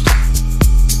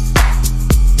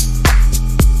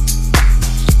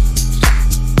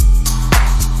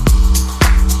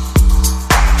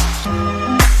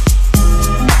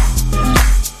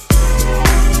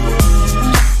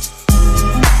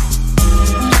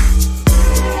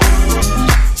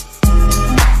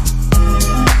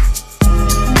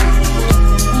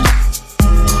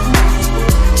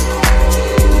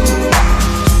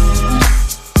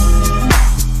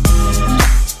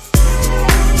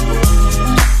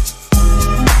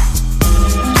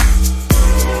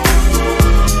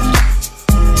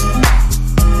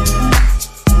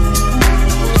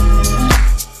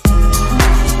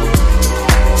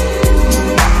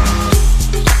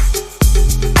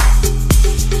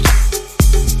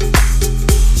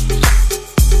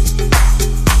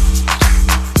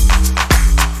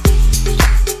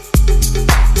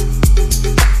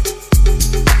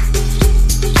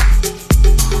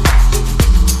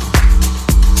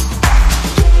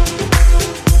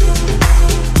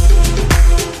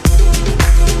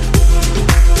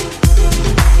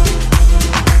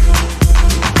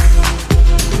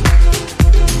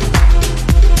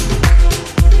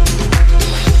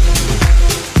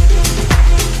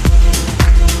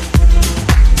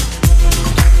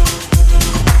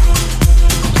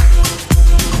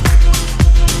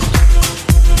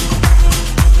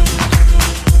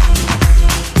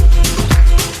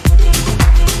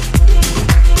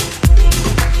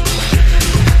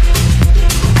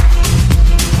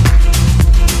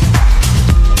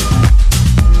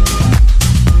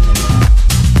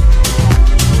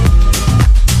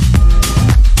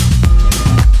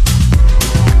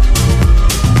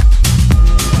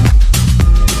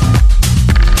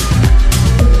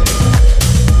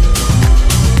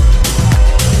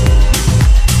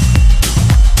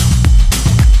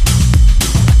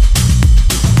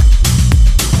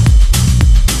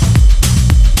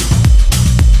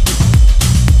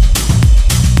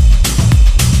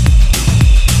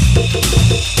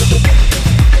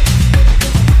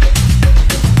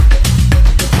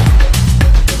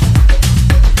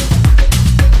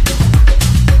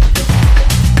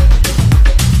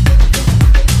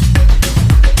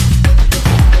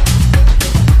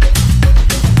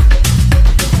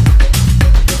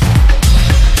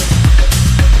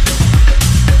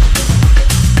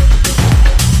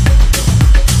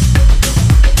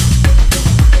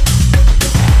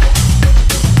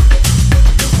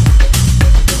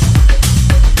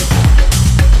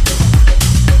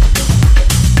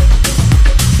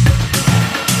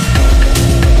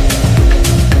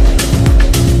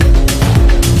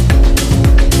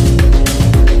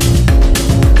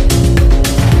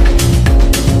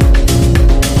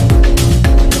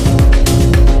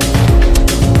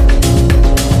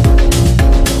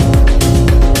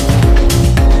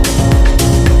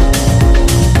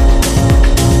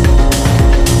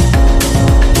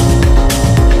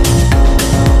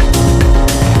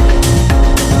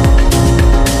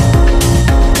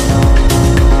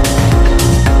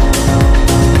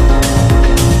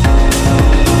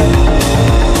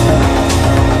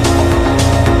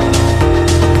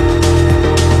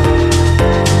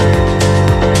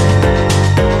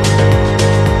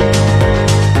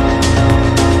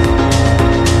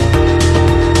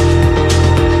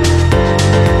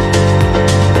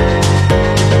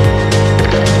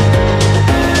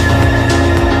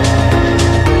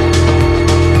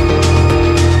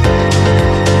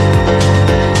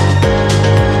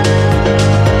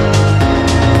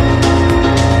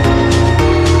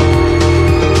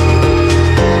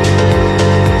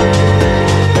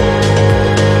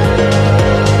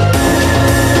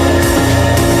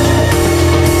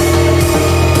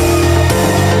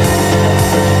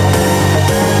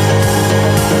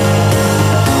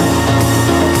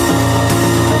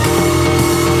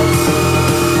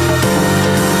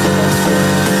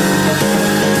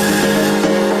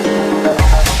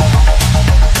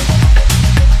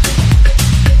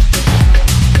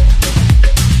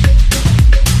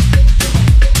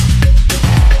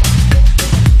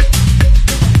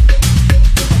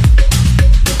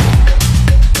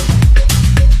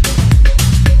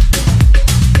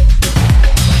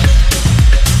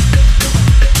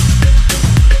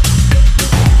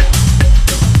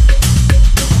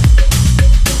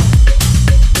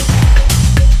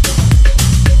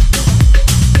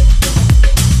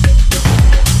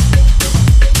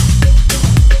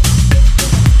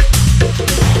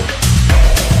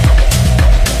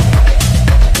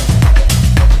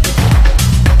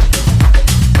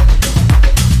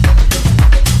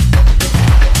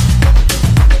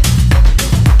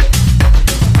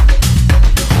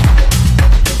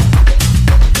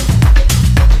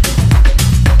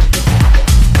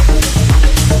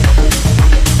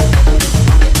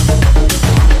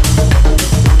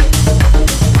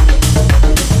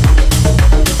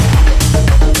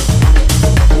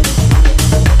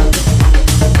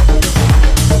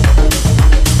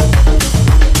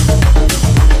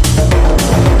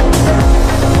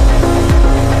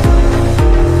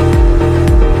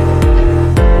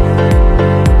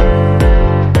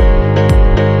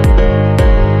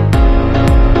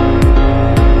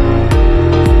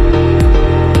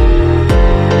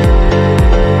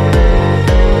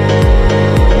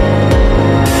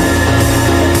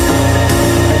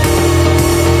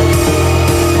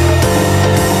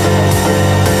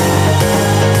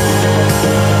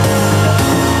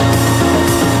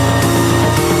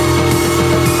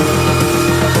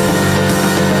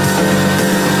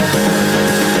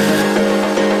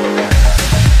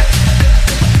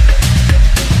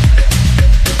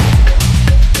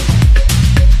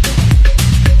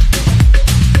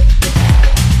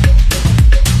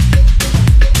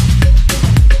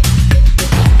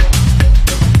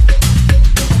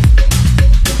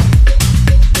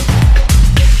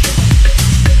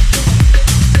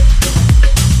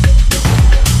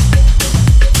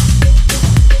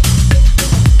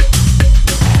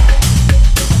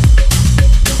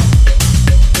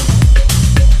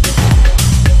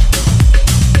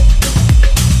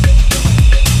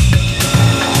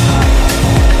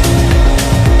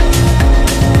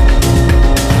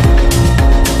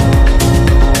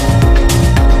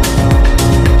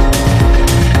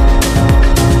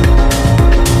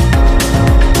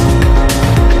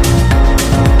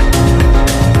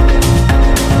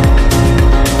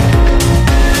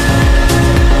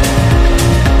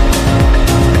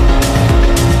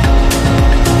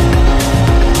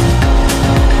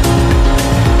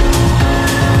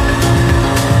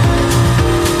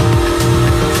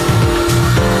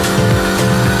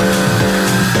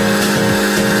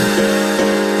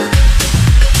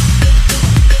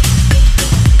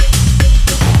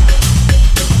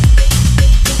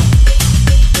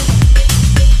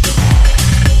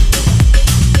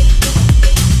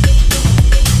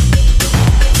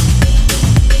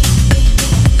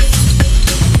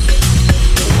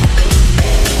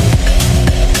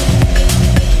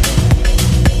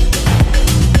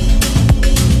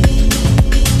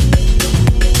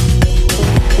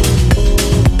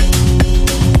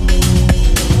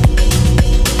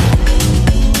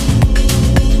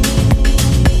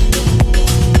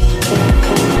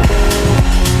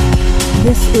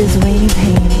 This is Rainy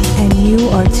Payne, and you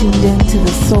are tuned in to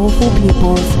the Soulful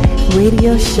People's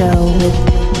radio show with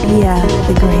Bia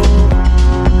the Great.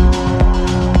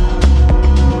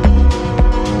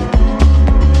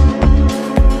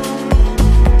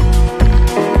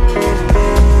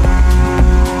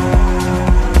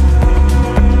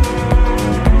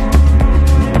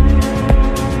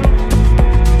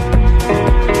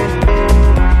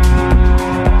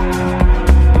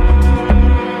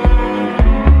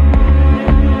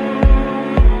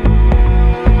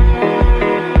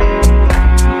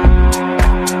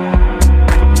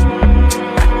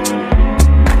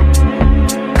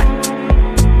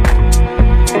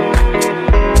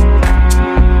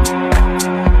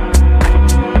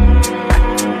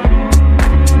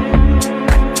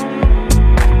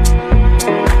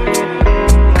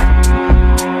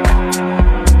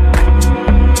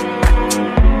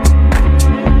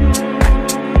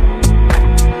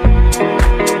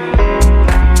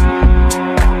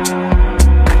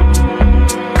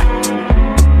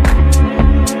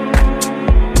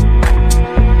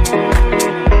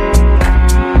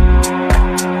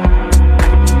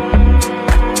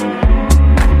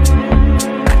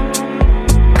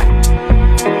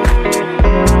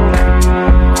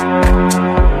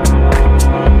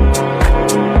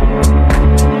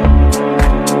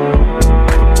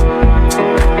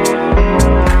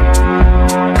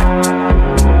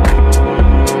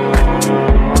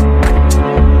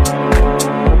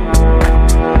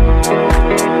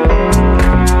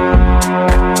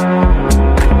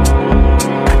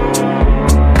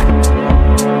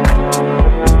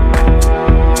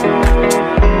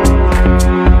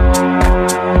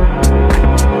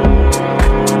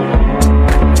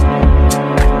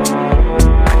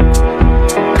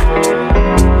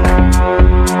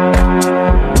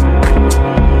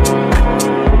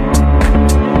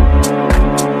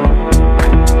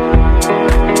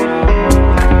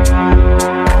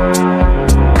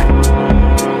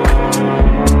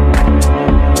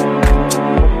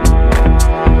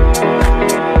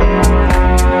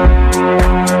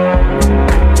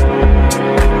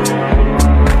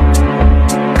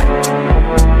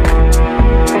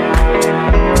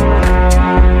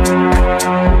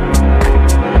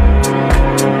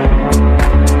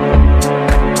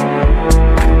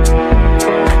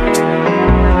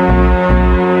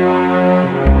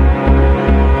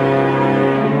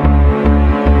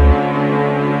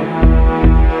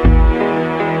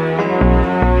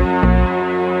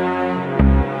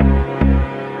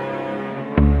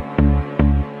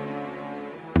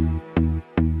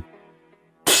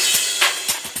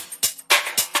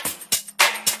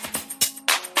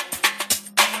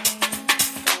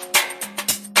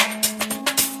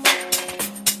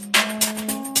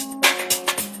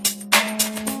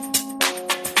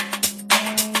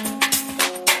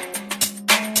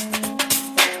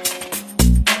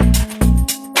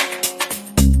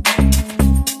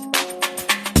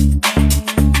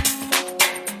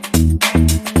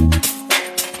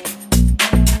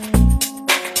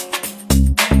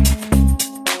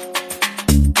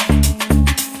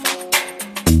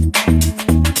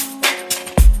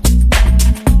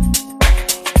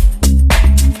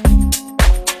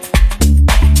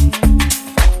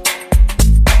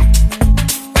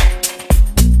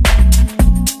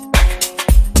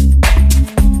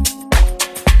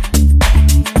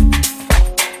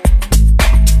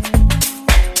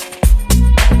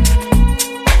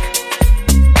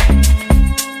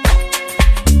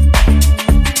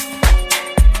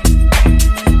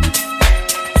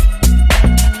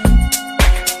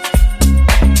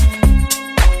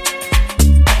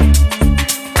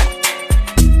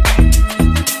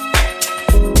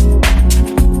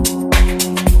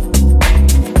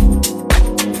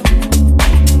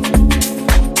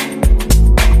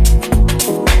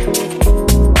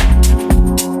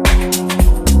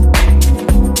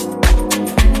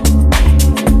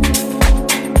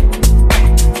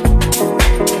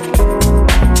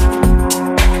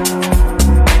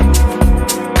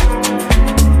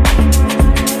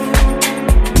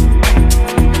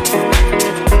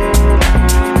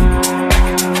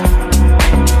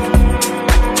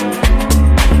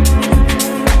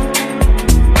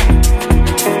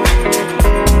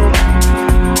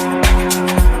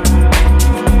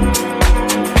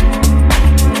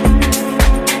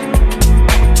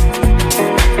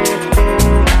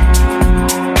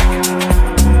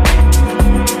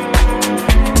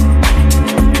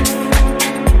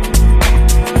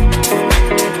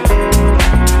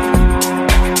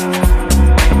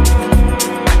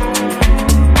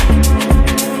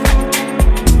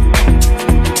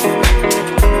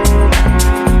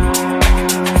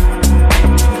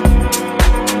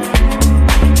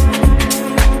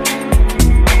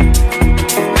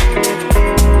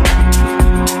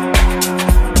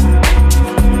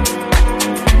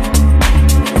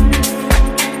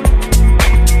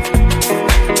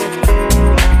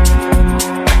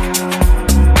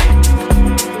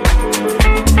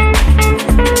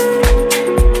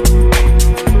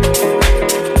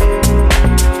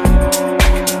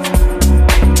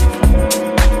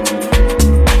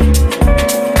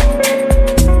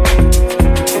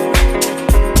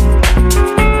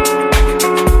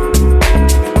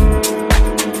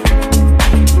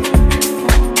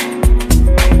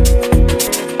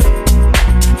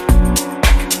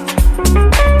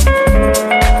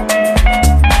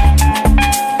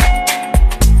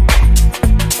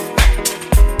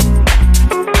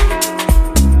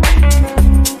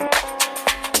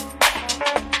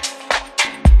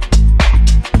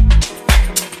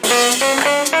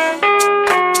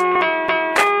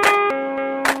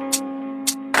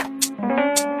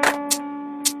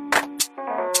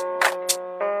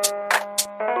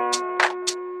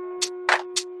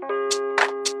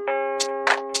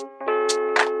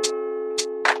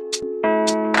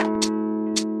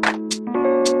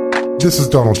 This is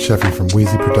Donald Sheffy from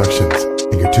Wheezy Productions,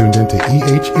 and you're tuned into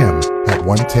EHM at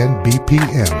 110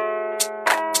 BPM.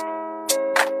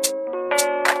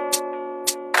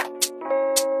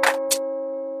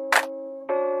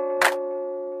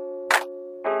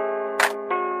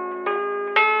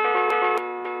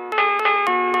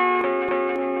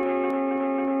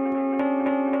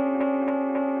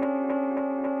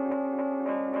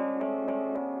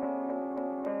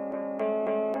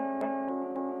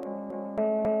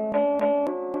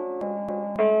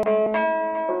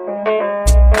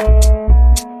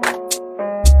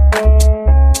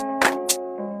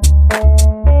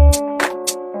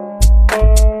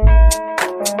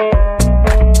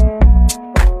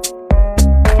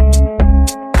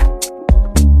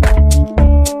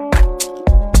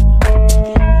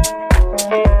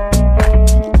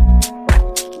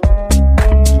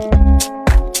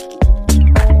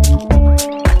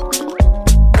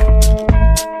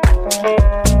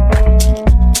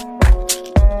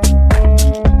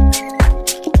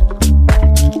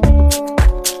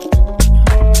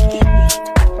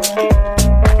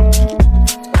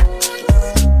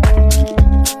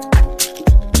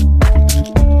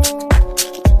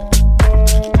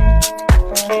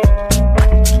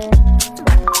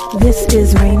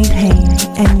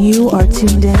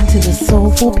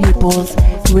 People's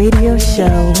radio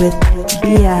show with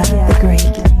Bia the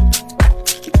Great.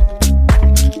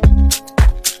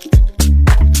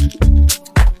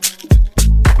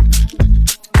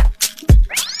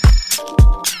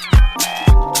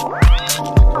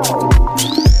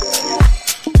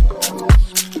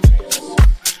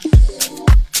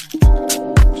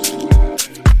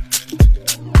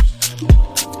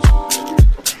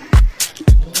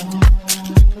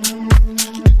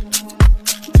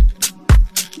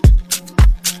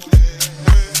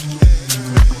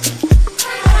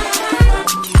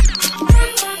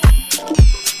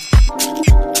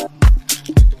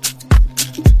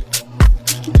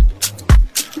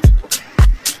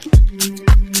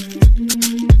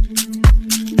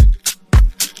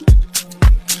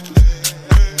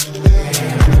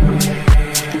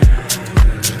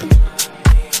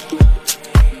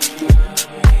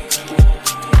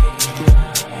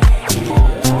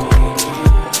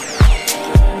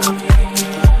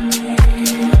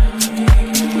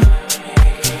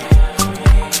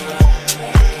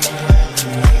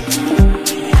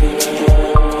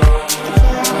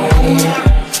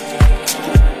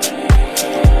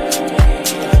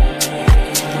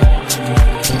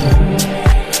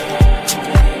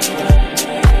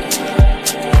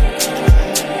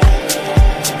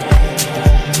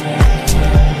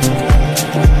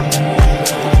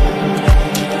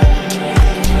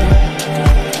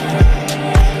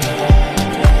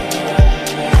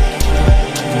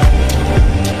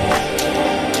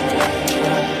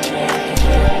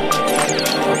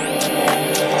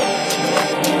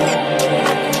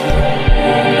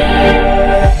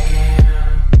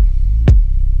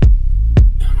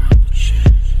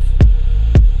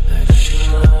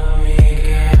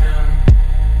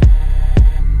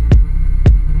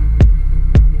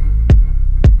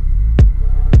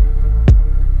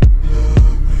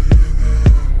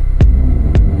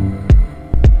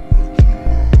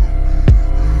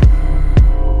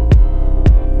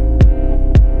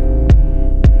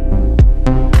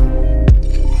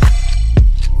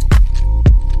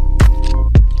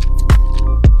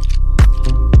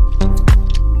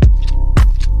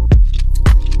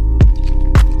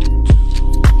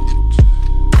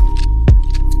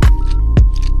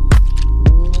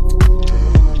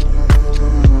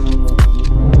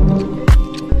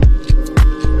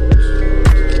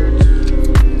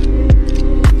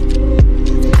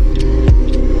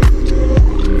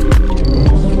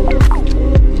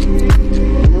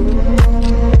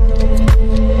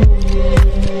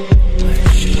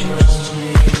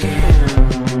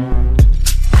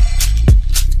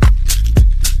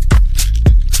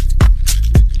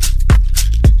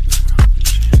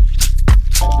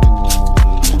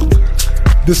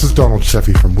 This is Donald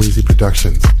Sheffy from Wheezy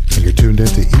Productions, and you're tuned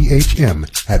into EHM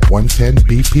at 110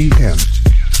 BPM.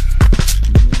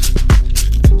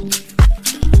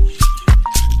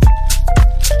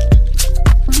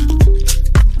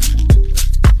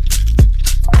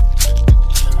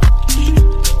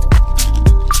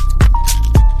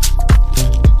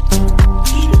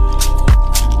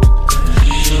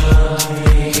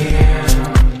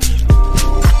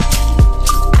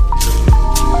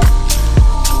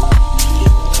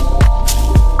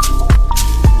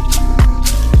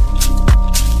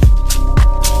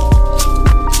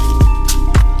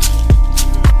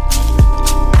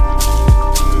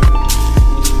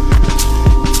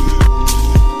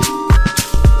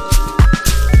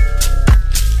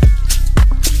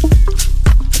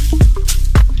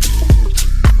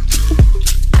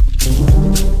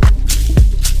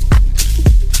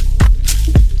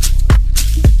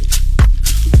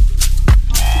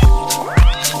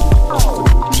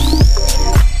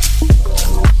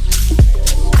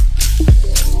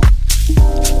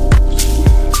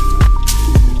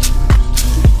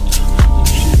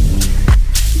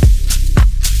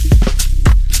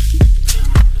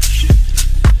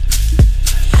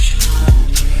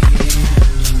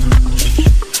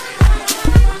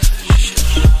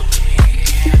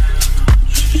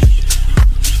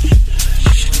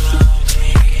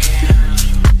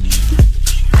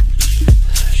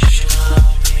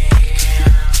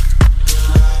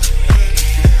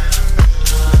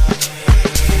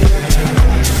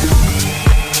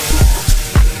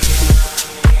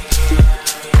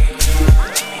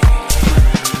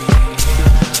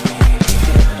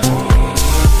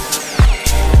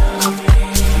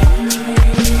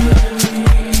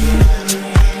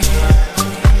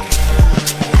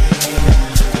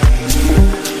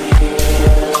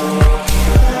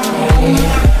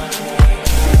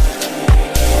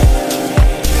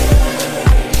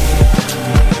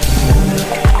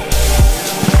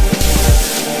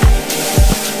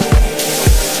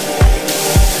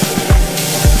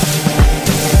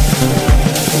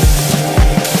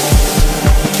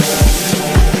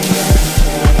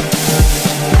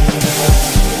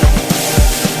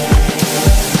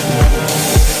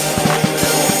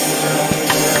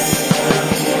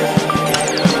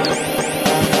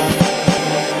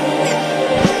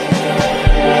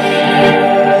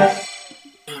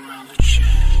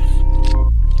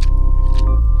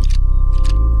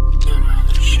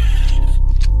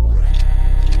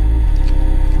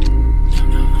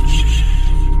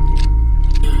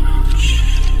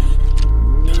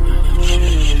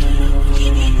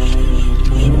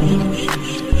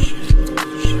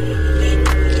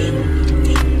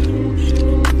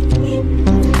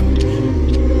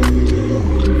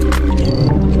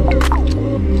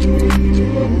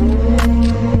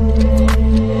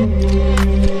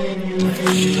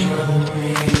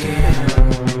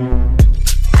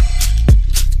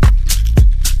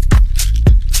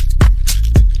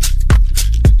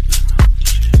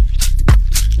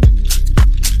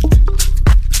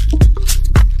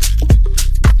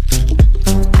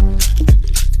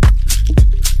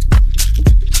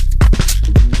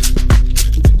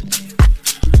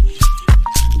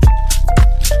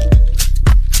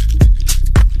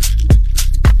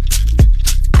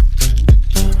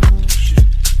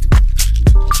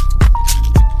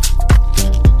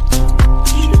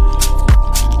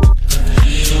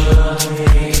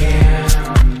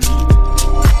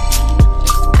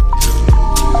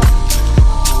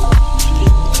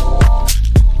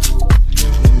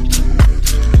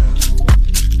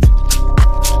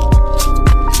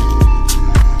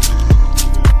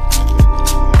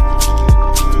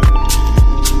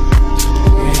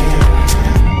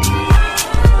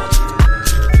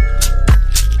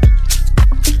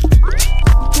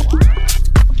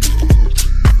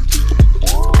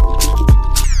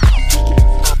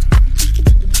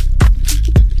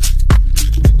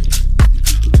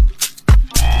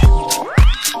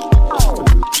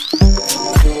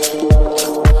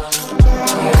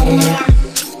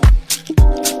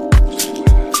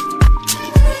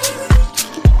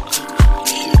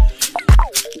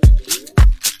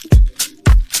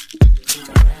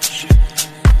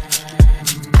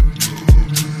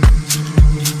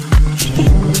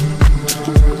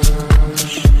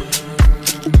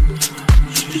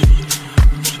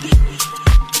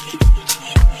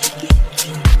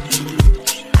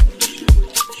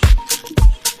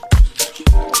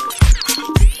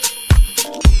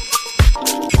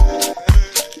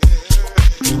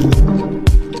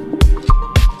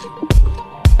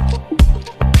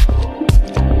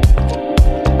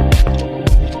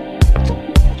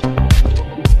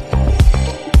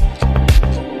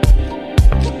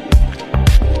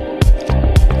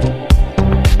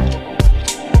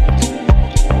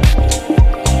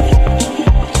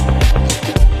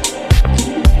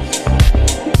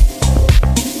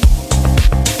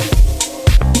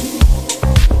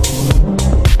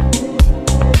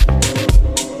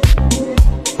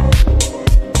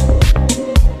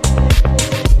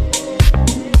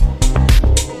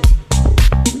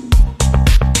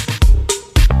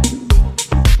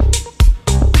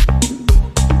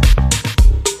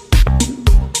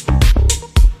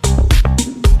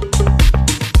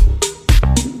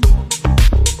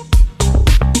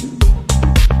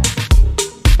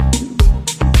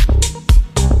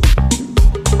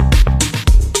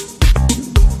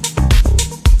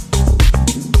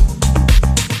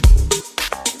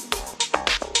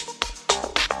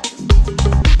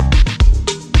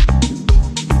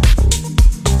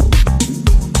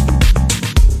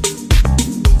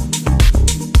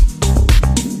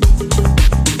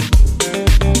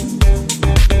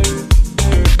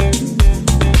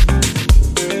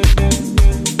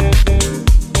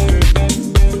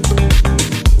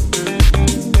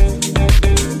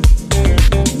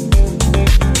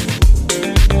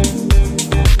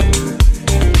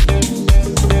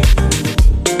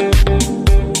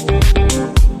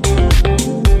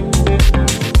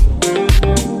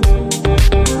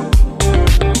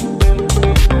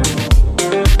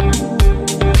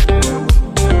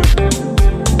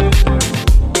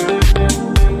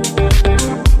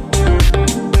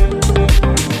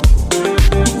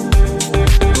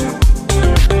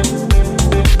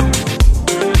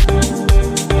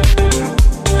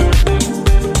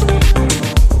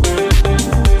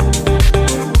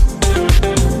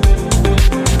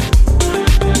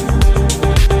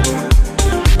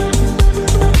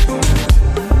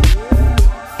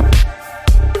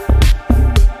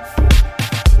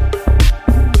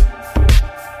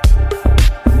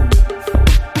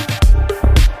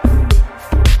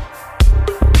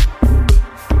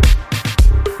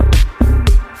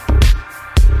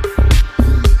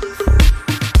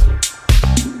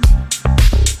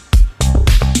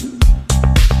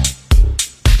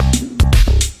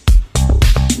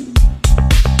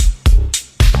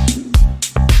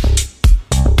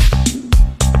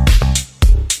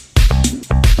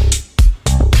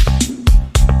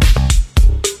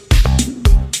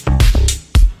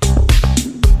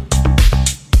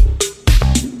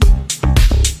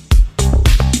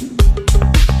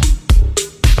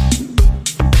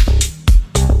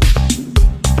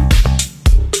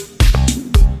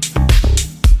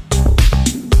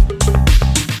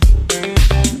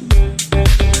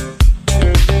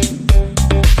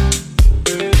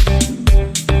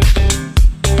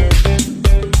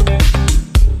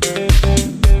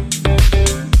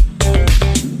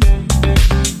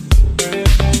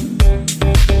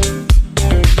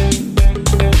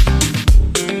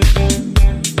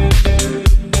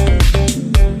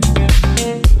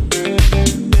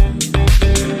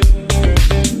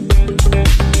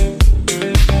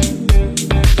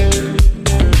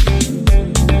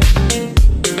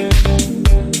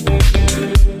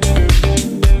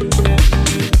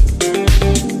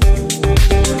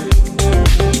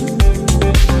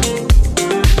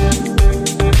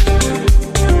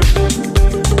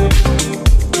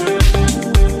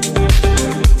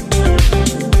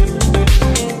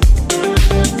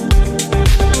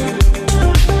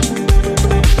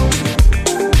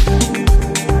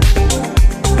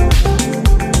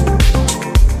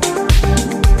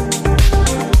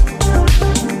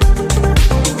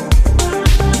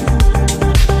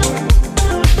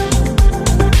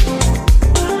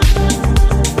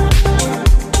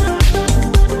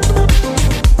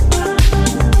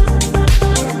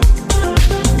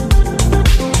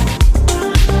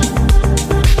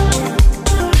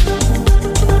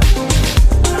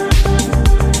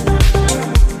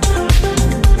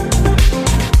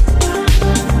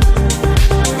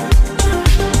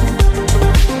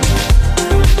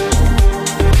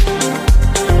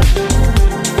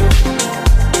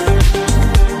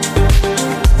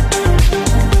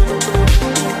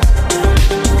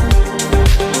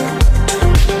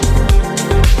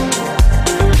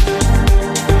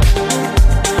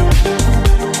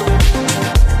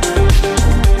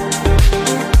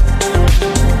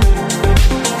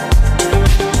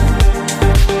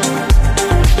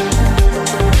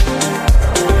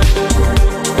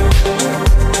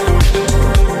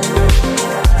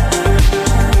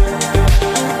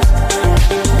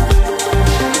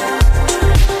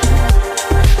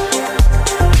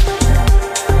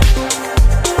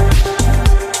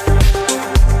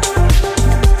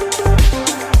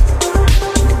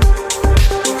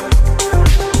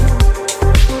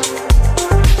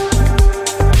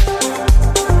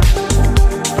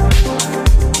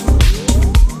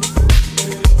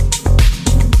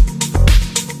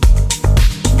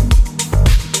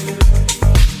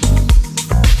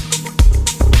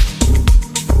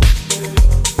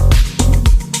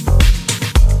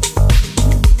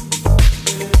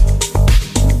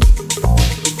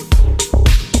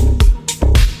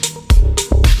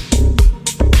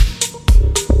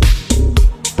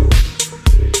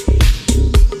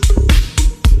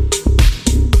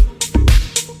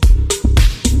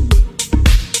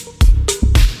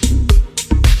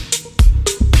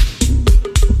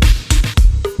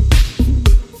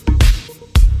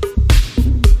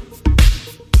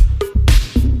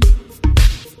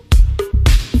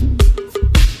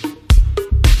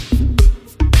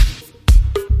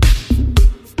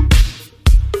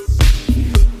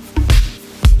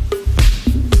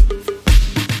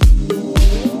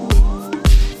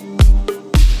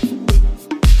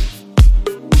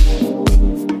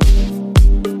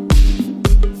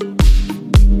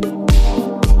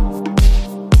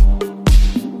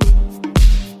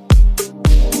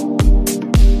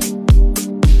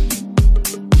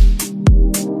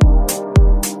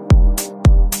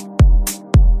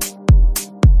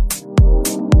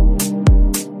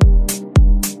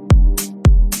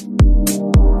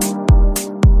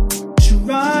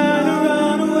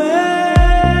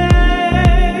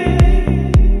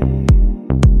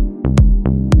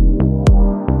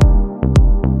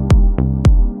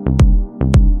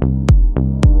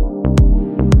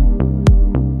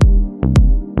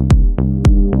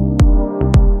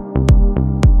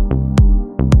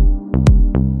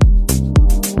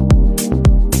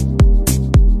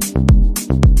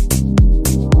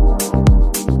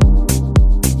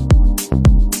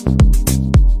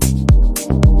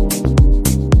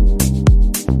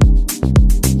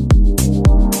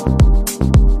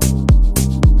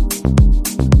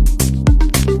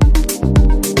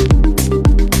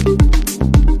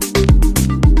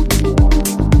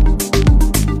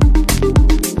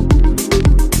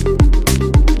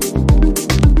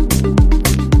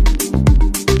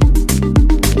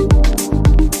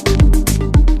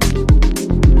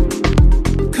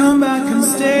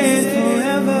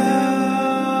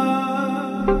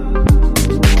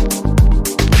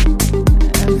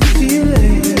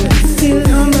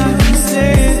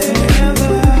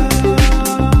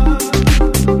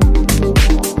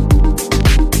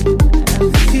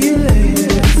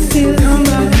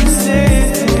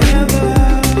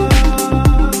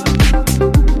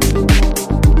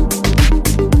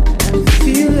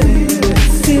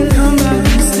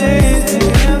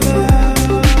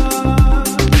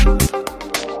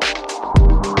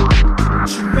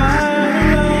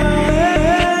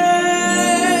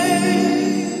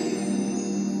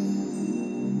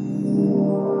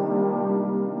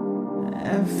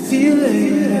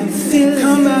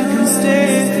 Come back and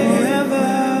stay forever.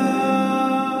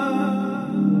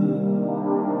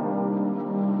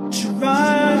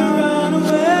 Try to run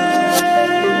away.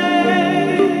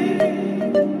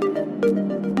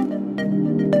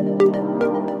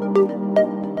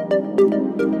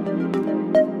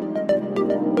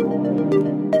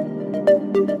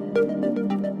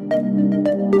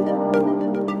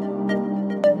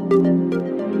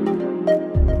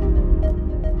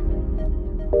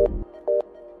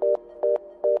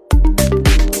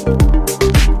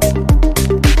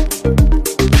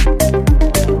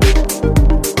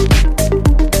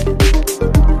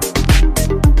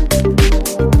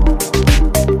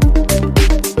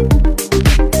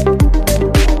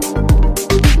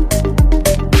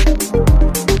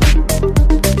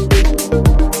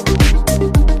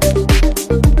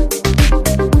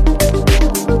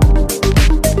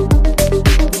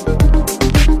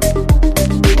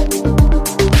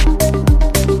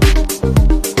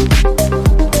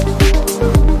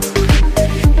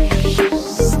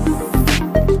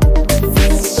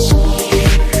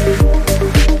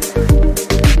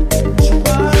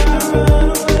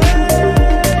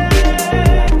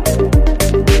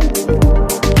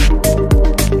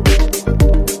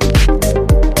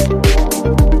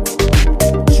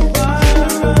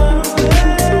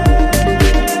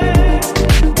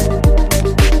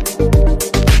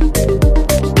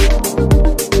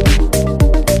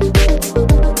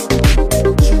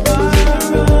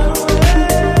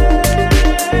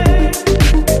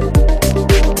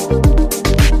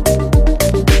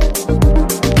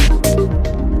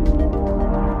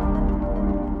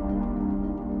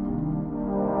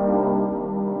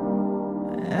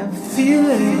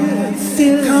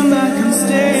 Come back and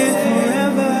stay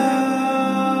forever.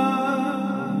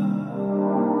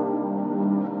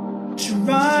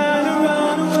 Try to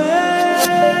run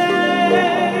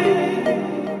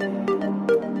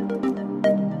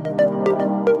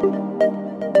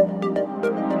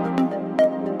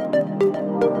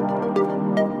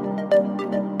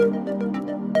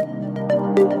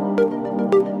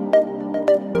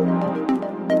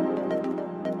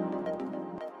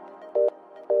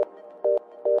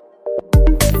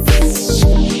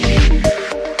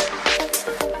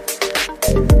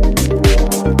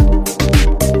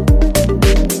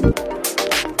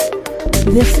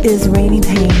This is Rainy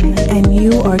Payne, and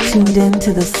you are tuned in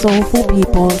to the Soulful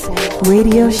People's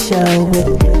radio show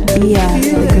with B.I.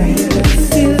 Green.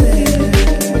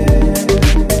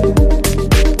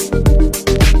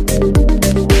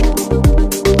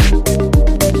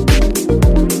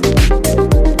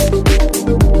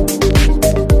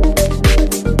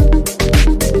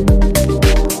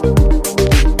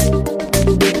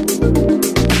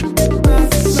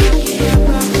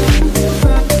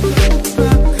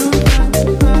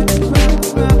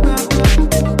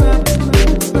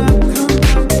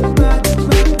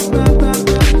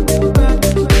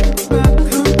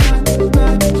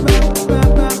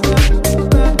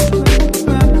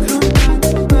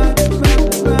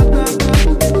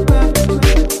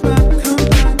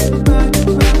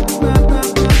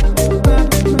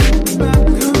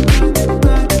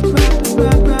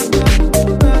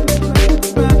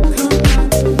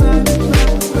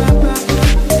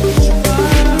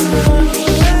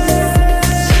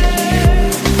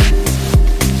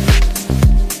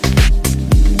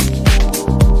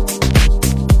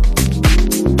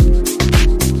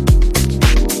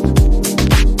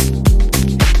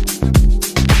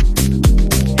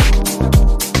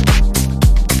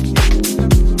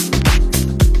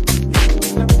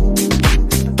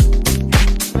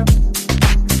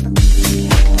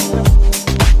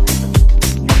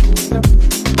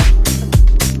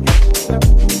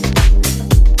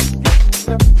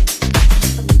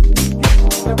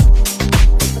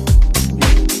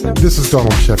 This is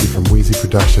Donald Sheffy from Wheezy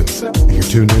Productions, and you're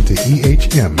tuned into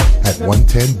EHM at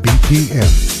 110 BPM.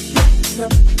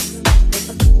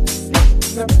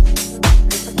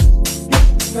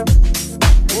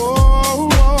 Whoa,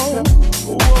 whoa,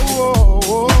 whoa,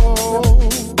 whoa, whoa.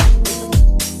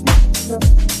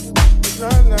 Na,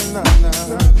 na, na, na,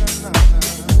 na, na.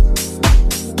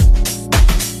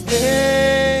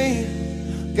 Hey,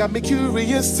 got me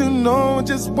curious to know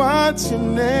just what's your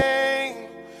name.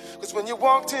 When you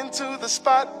walked into the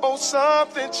spot, oh,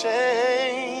 something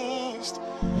changed.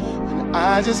 And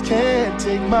I just can't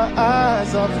take my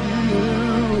eyes off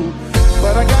you.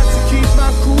 But I got to keep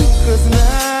my cool, cause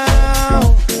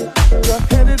now you're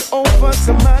headed over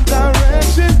to my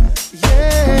direction.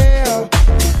 Yeah,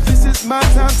 this is my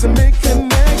time to make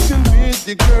connection with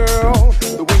you, girl.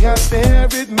 The way I stare,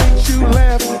 it makes you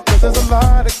laugh. Cause there's a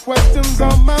lot of questions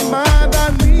on my mind I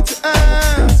need to ask.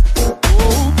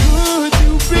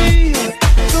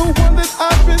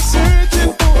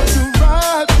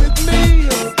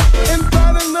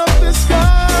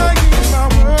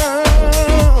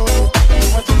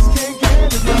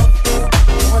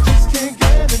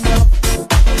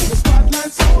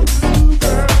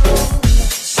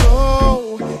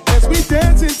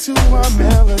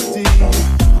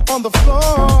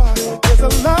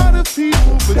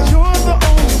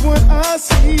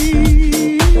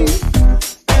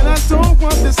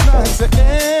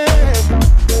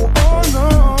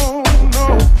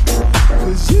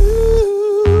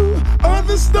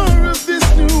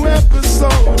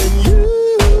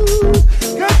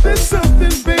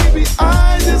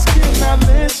 just cannot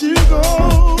let you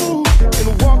go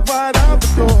and walk right out the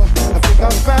door. I think I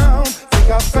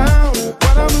found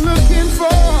what I'm looking for.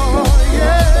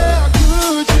 Yeah,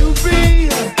 could you be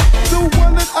the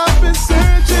one that I've been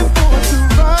searching for to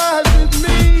ride with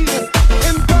me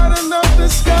and brighten up the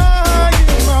sky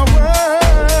in my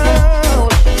world?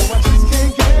 I just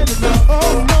can't get enough.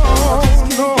 Oh no,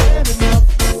 no.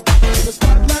 The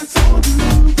spotlight's on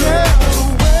you, yeah, the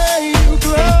way you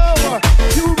glow.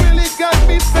 You really got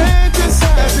me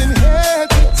fantasizing head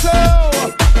to toe.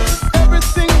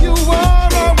 Everything you are,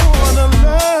 I wanna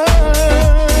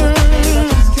learn. I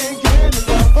just can't get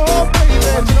enough. Oh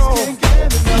baby, no.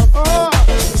 Oh,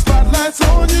 the spotlight's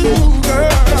on you,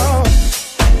 girl.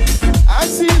 I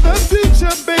see the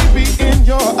future, baby, in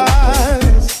your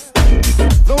eyes.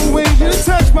 The way you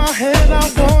touch my head, I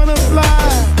wanna fly.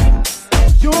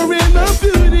 You're in a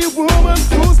beauty, woman,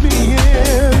 pulls me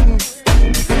in.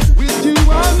 With you,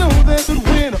 I know that we'd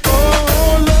win.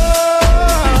 Oh,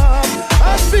 love, I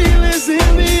feel is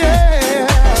in the air.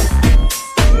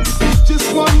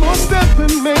 Just one more step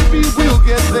and maybe we'll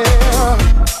get there.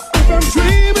 If I'm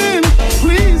dreaming,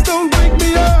 please don't wake me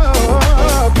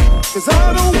up, 'cause I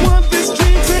don't want this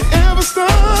dream to ever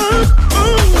stop.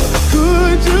 Ooh,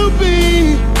 could you be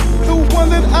the one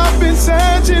that I've been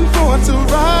searching for to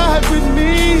ride with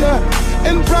me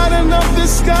and brighten up the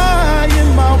sky in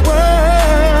my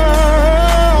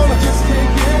world? I just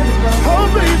can't get enough. Oh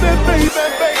baby, baby,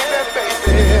 baby,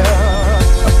 baby.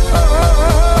 Oh,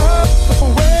 the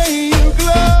way you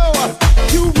glow,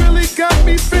 you really got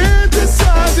me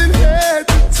fantasizing head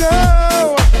to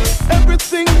toe.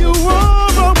 Everything you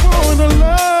are, I wanna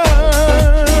learn.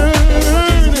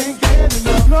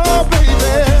 No,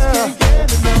 baby.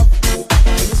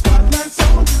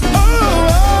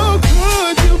 Oh,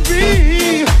 could you be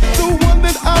the one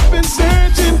that I've been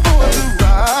searching for to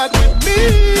ride with me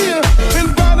and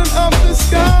brighten up the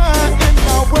sky in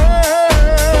my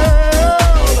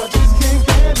world? I just can't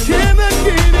get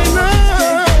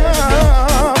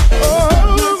enough. Oh,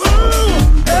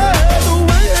 yeah, the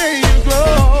way you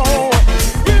glow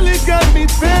really got me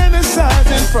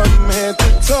fantasizing from head to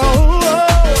toe.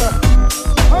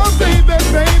 Oh, baby,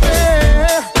 baby,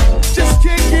 just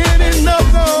can't get enough,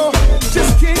 no.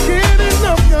 Just can't get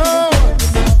enough, no.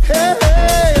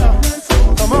 Hey,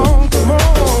 come on, come on.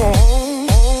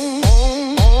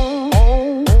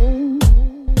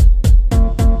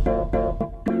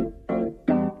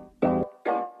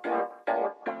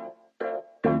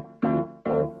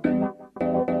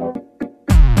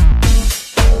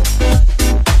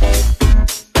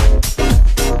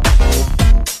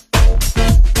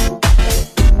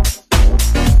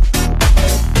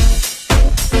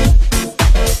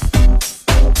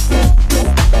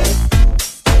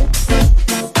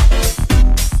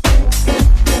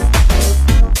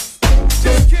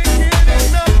 Just can't get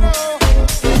enough, no.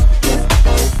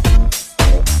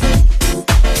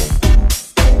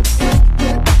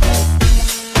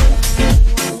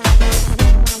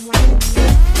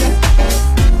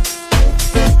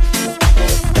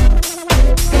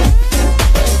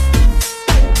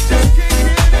 Just can't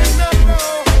get enough, no.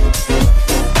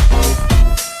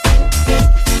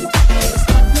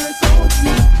 Spotlight's on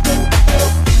you.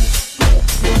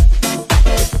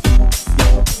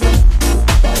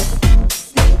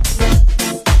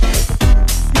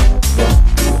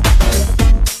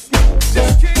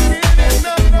 Just can't get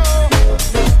enough, no.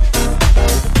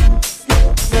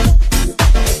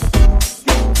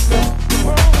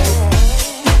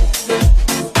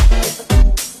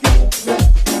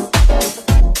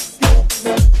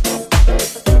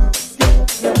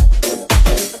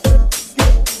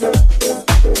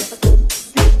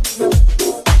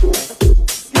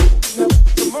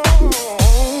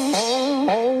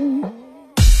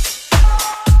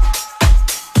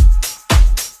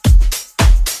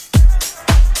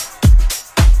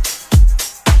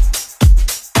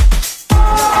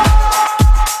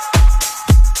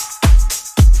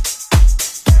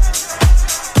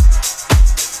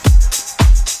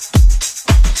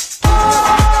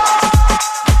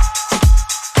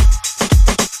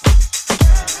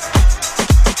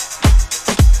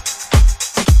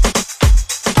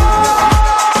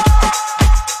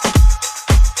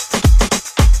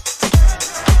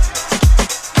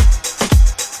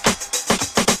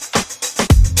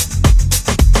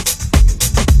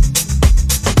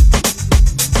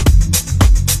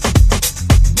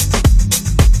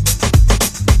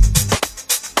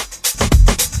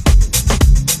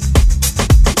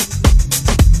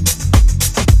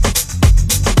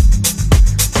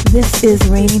 This is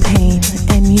Rainy Pain,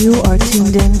 and you are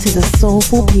tuned in to the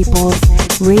Soulful People's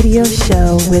radio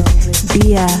show with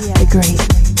Bia the Great.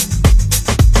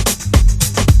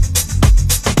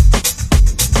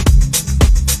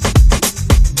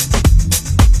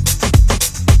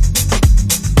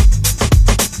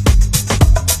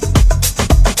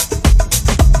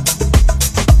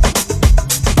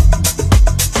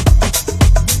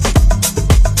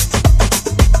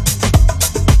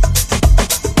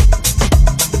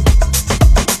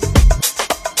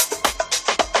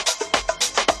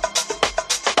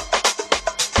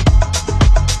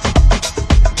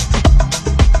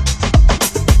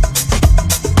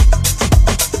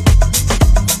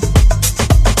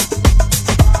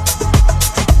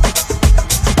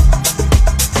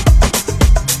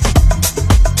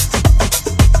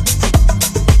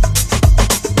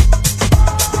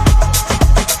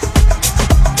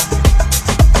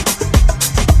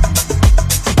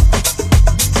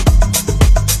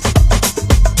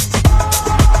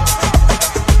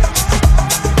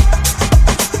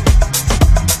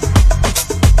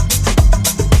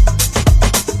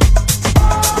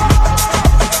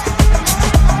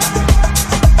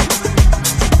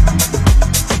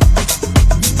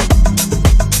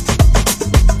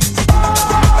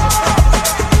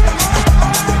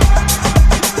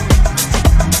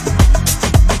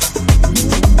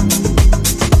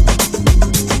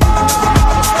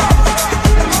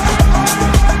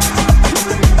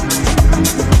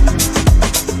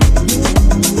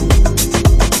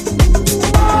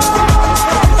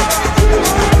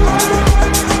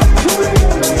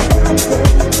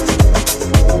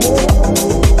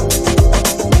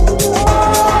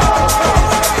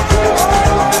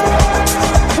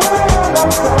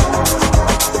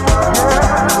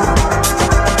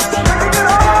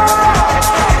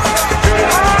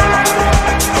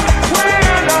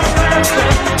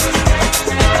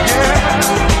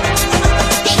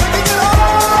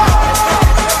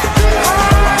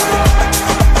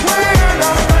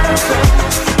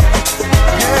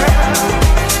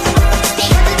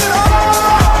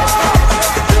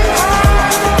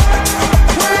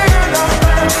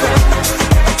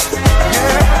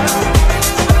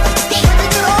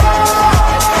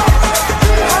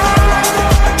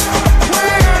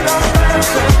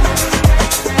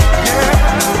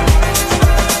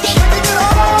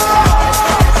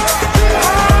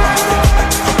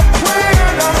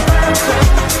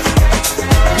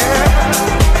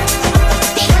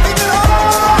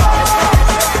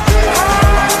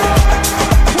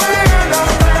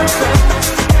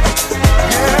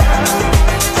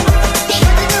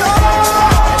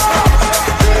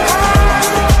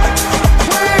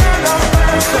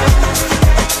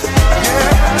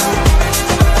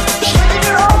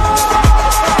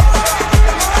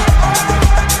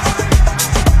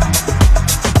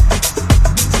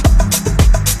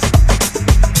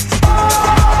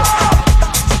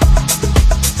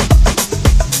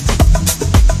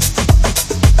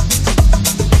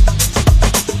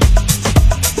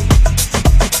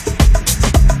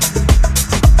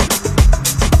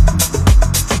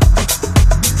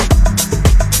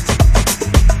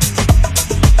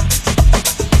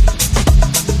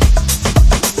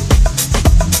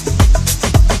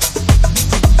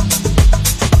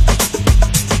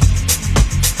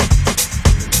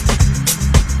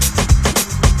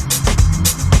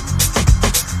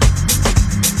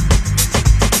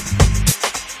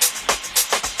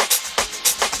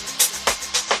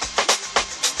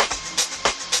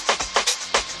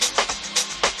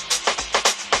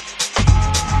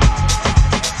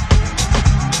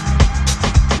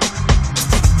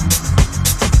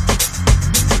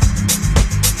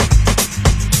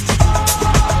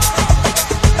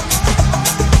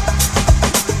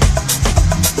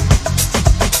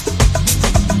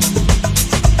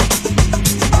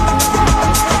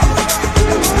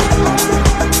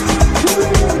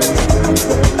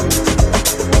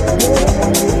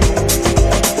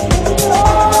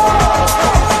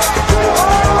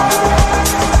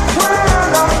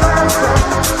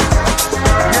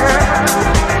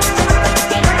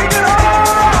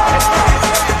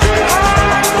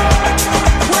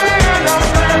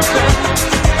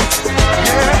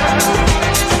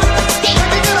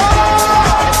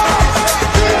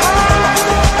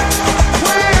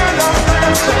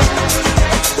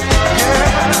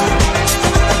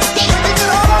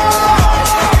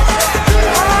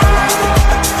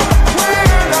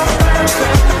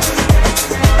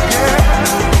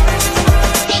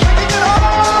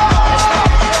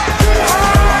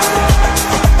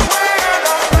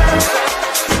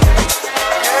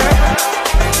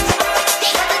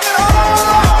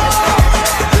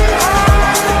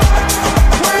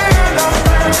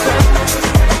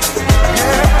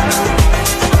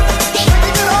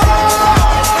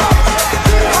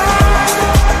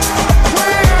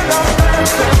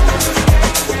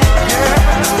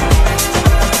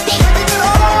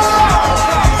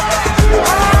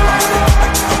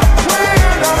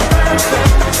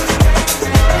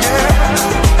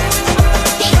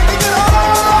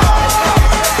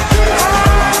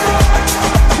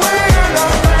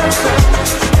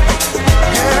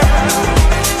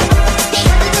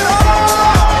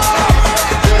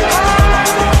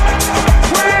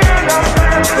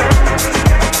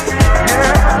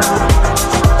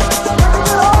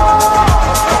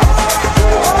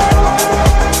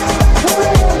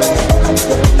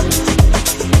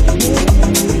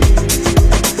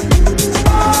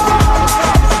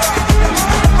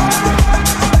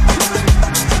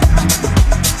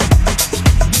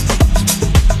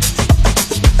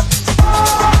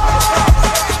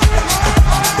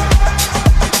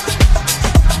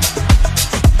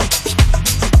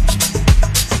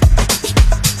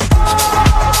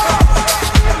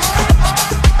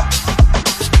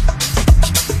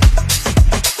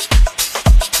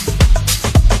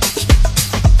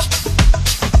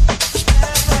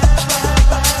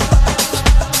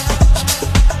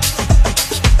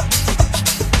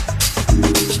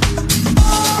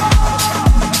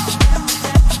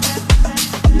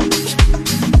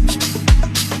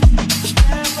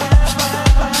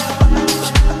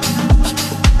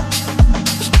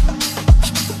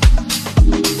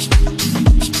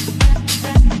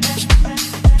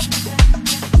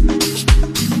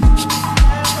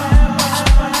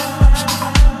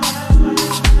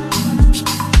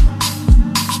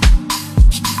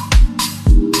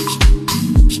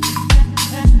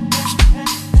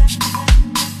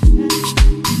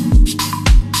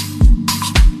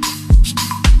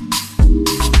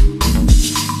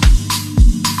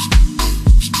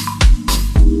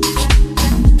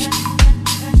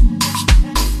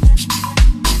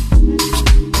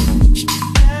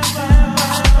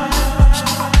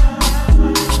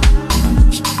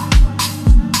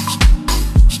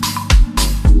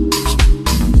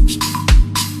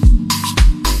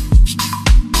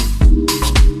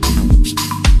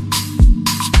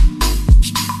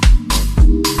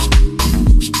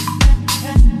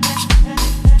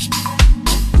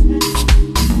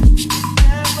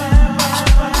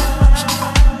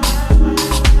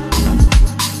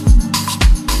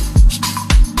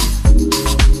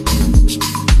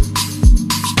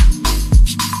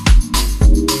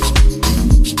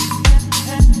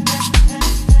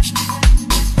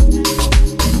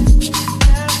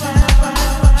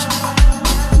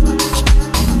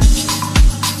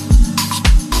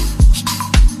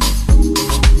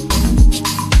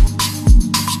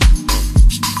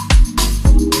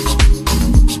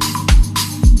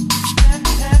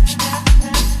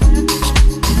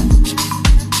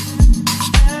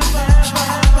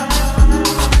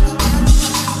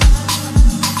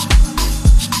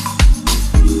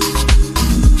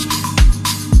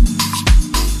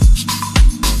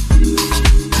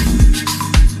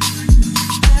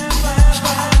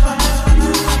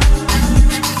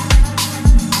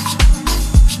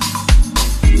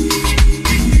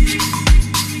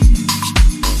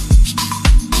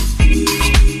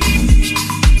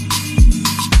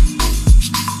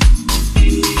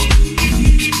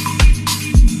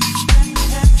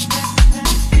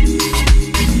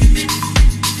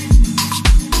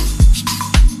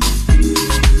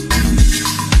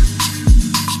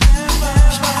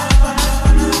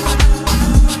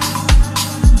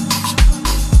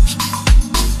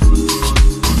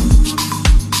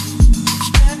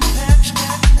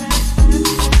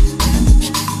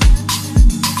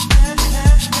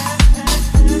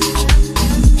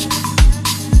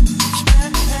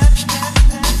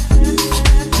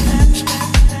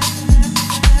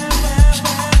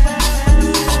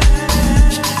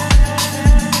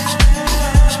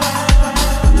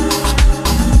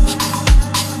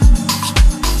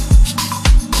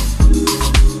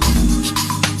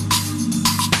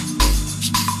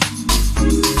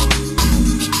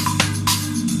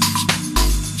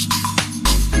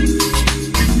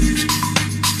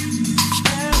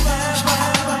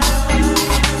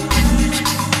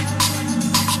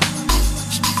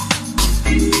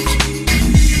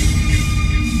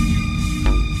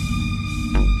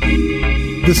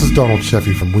 This is Donald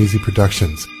Sheffy from Wheezy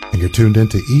Productions, and you're tuned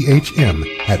into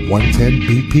EHM at 110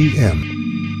 BPM.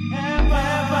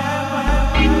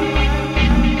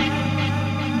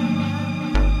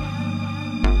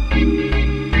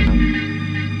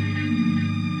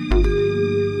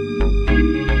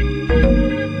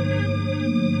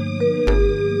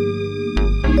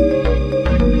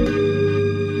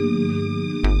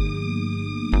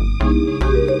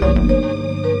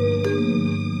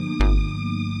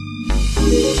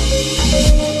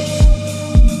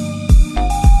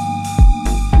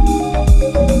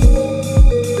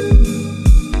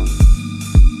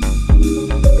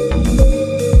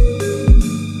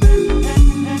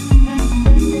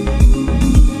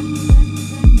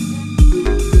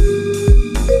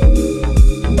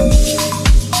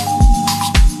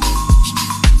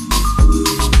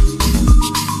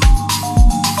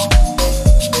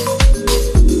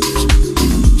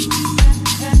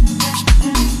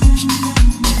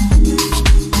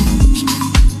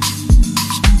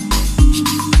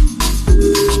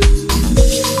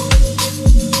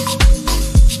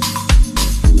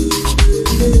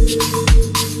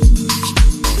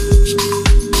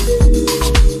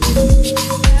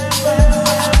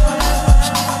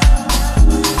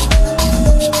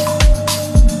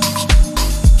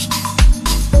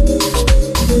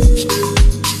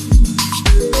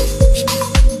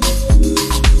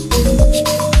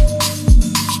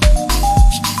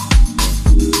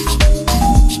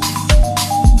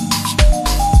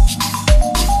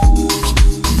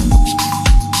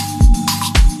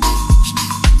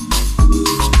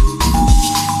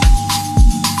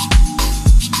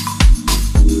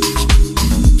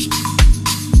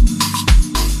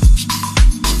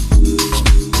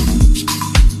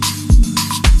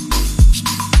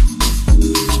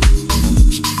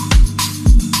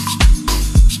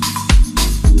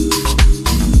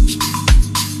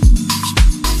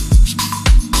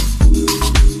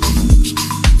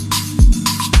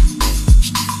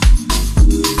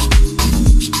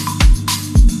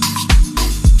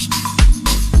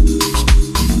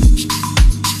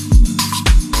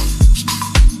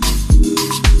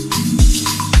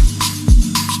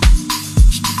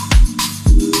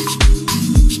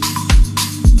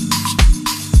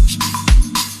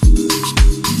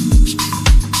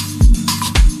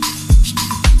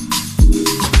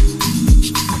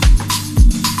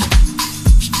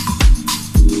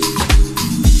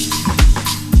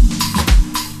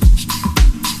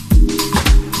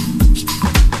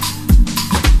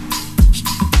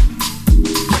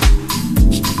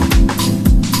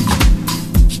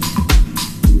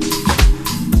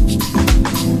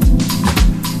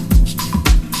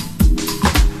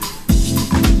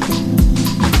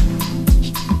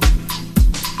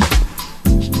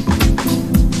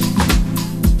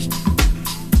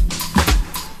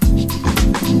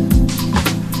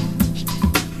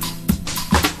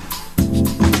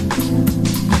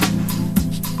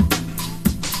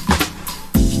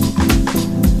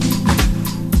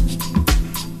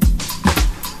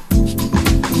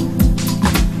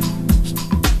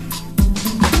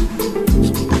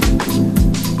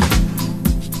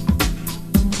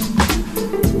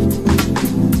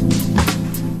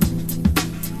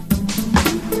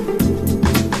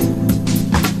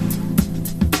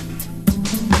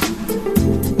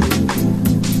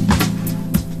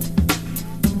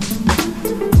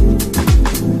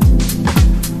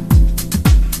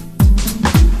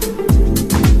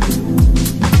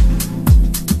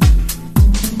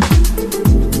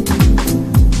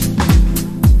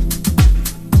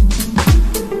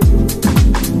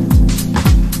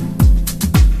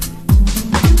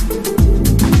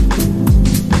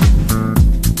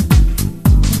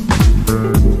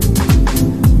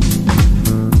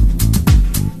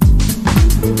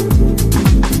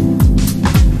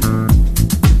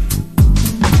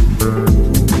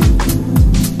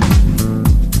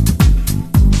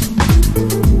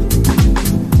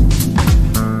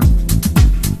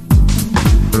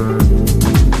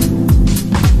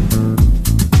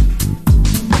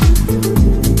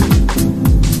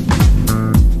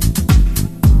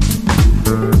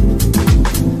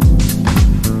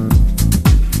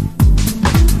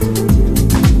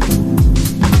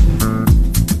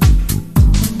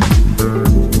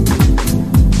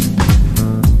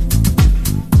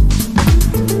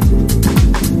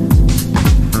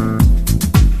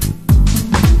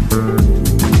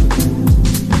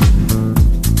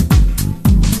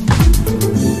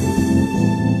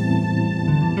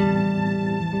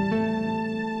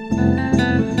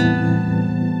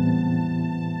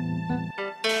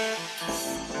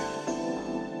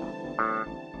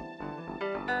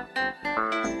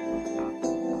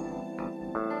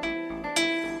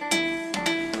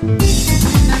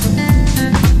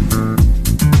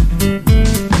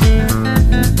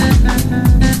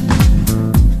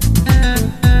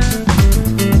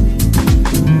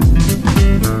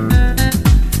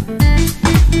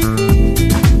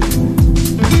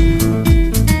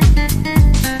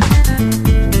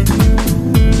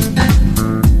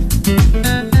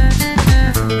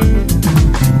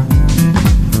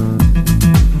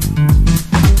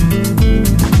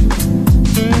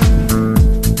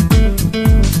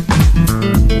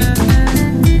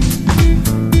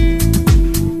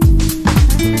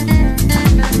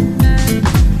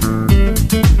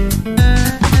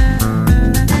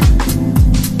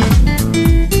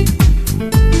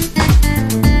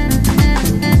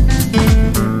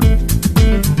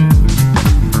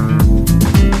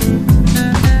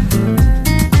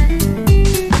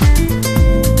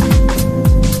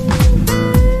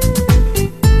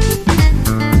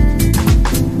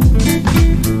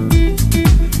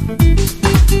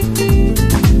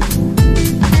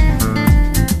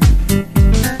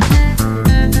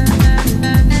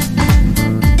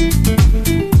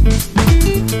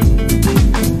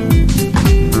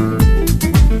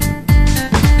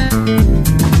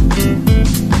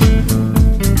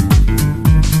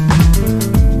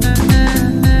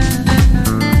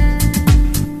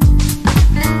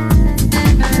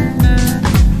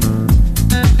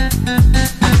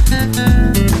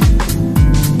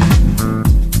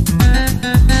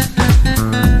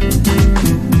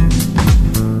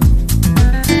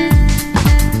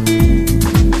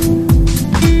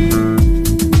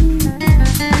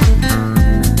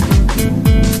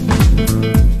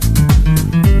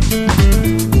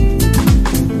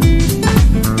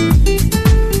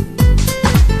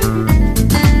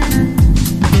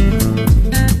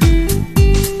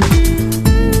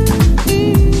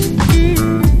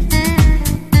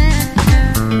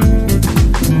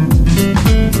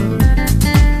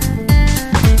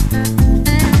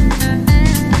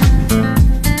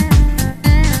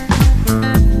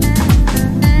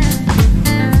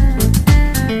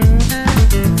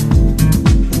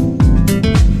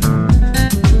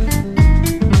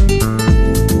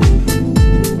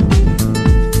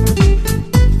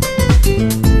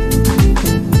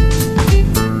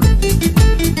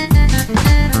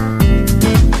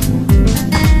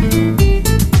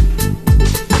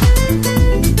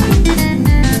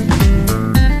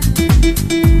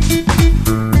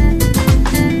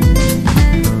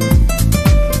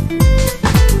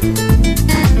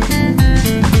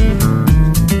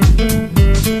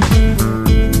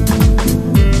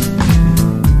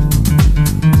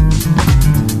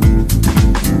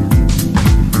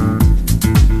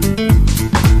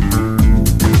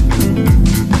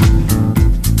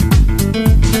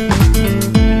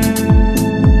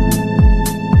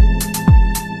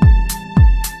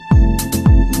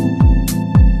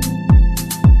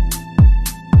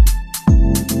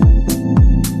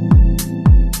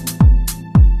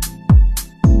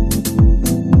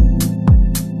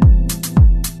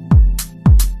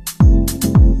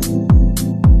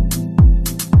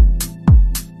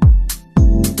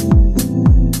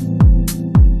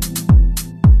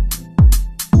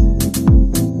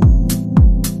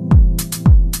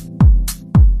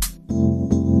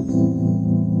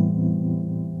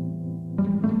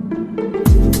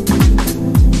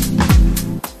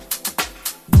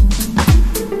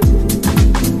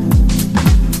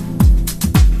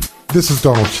 This is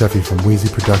Donald Sheffy from Wheezy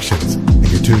Productions,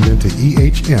 and you're tuned into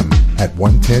EHM at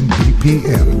 110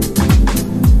 BPM.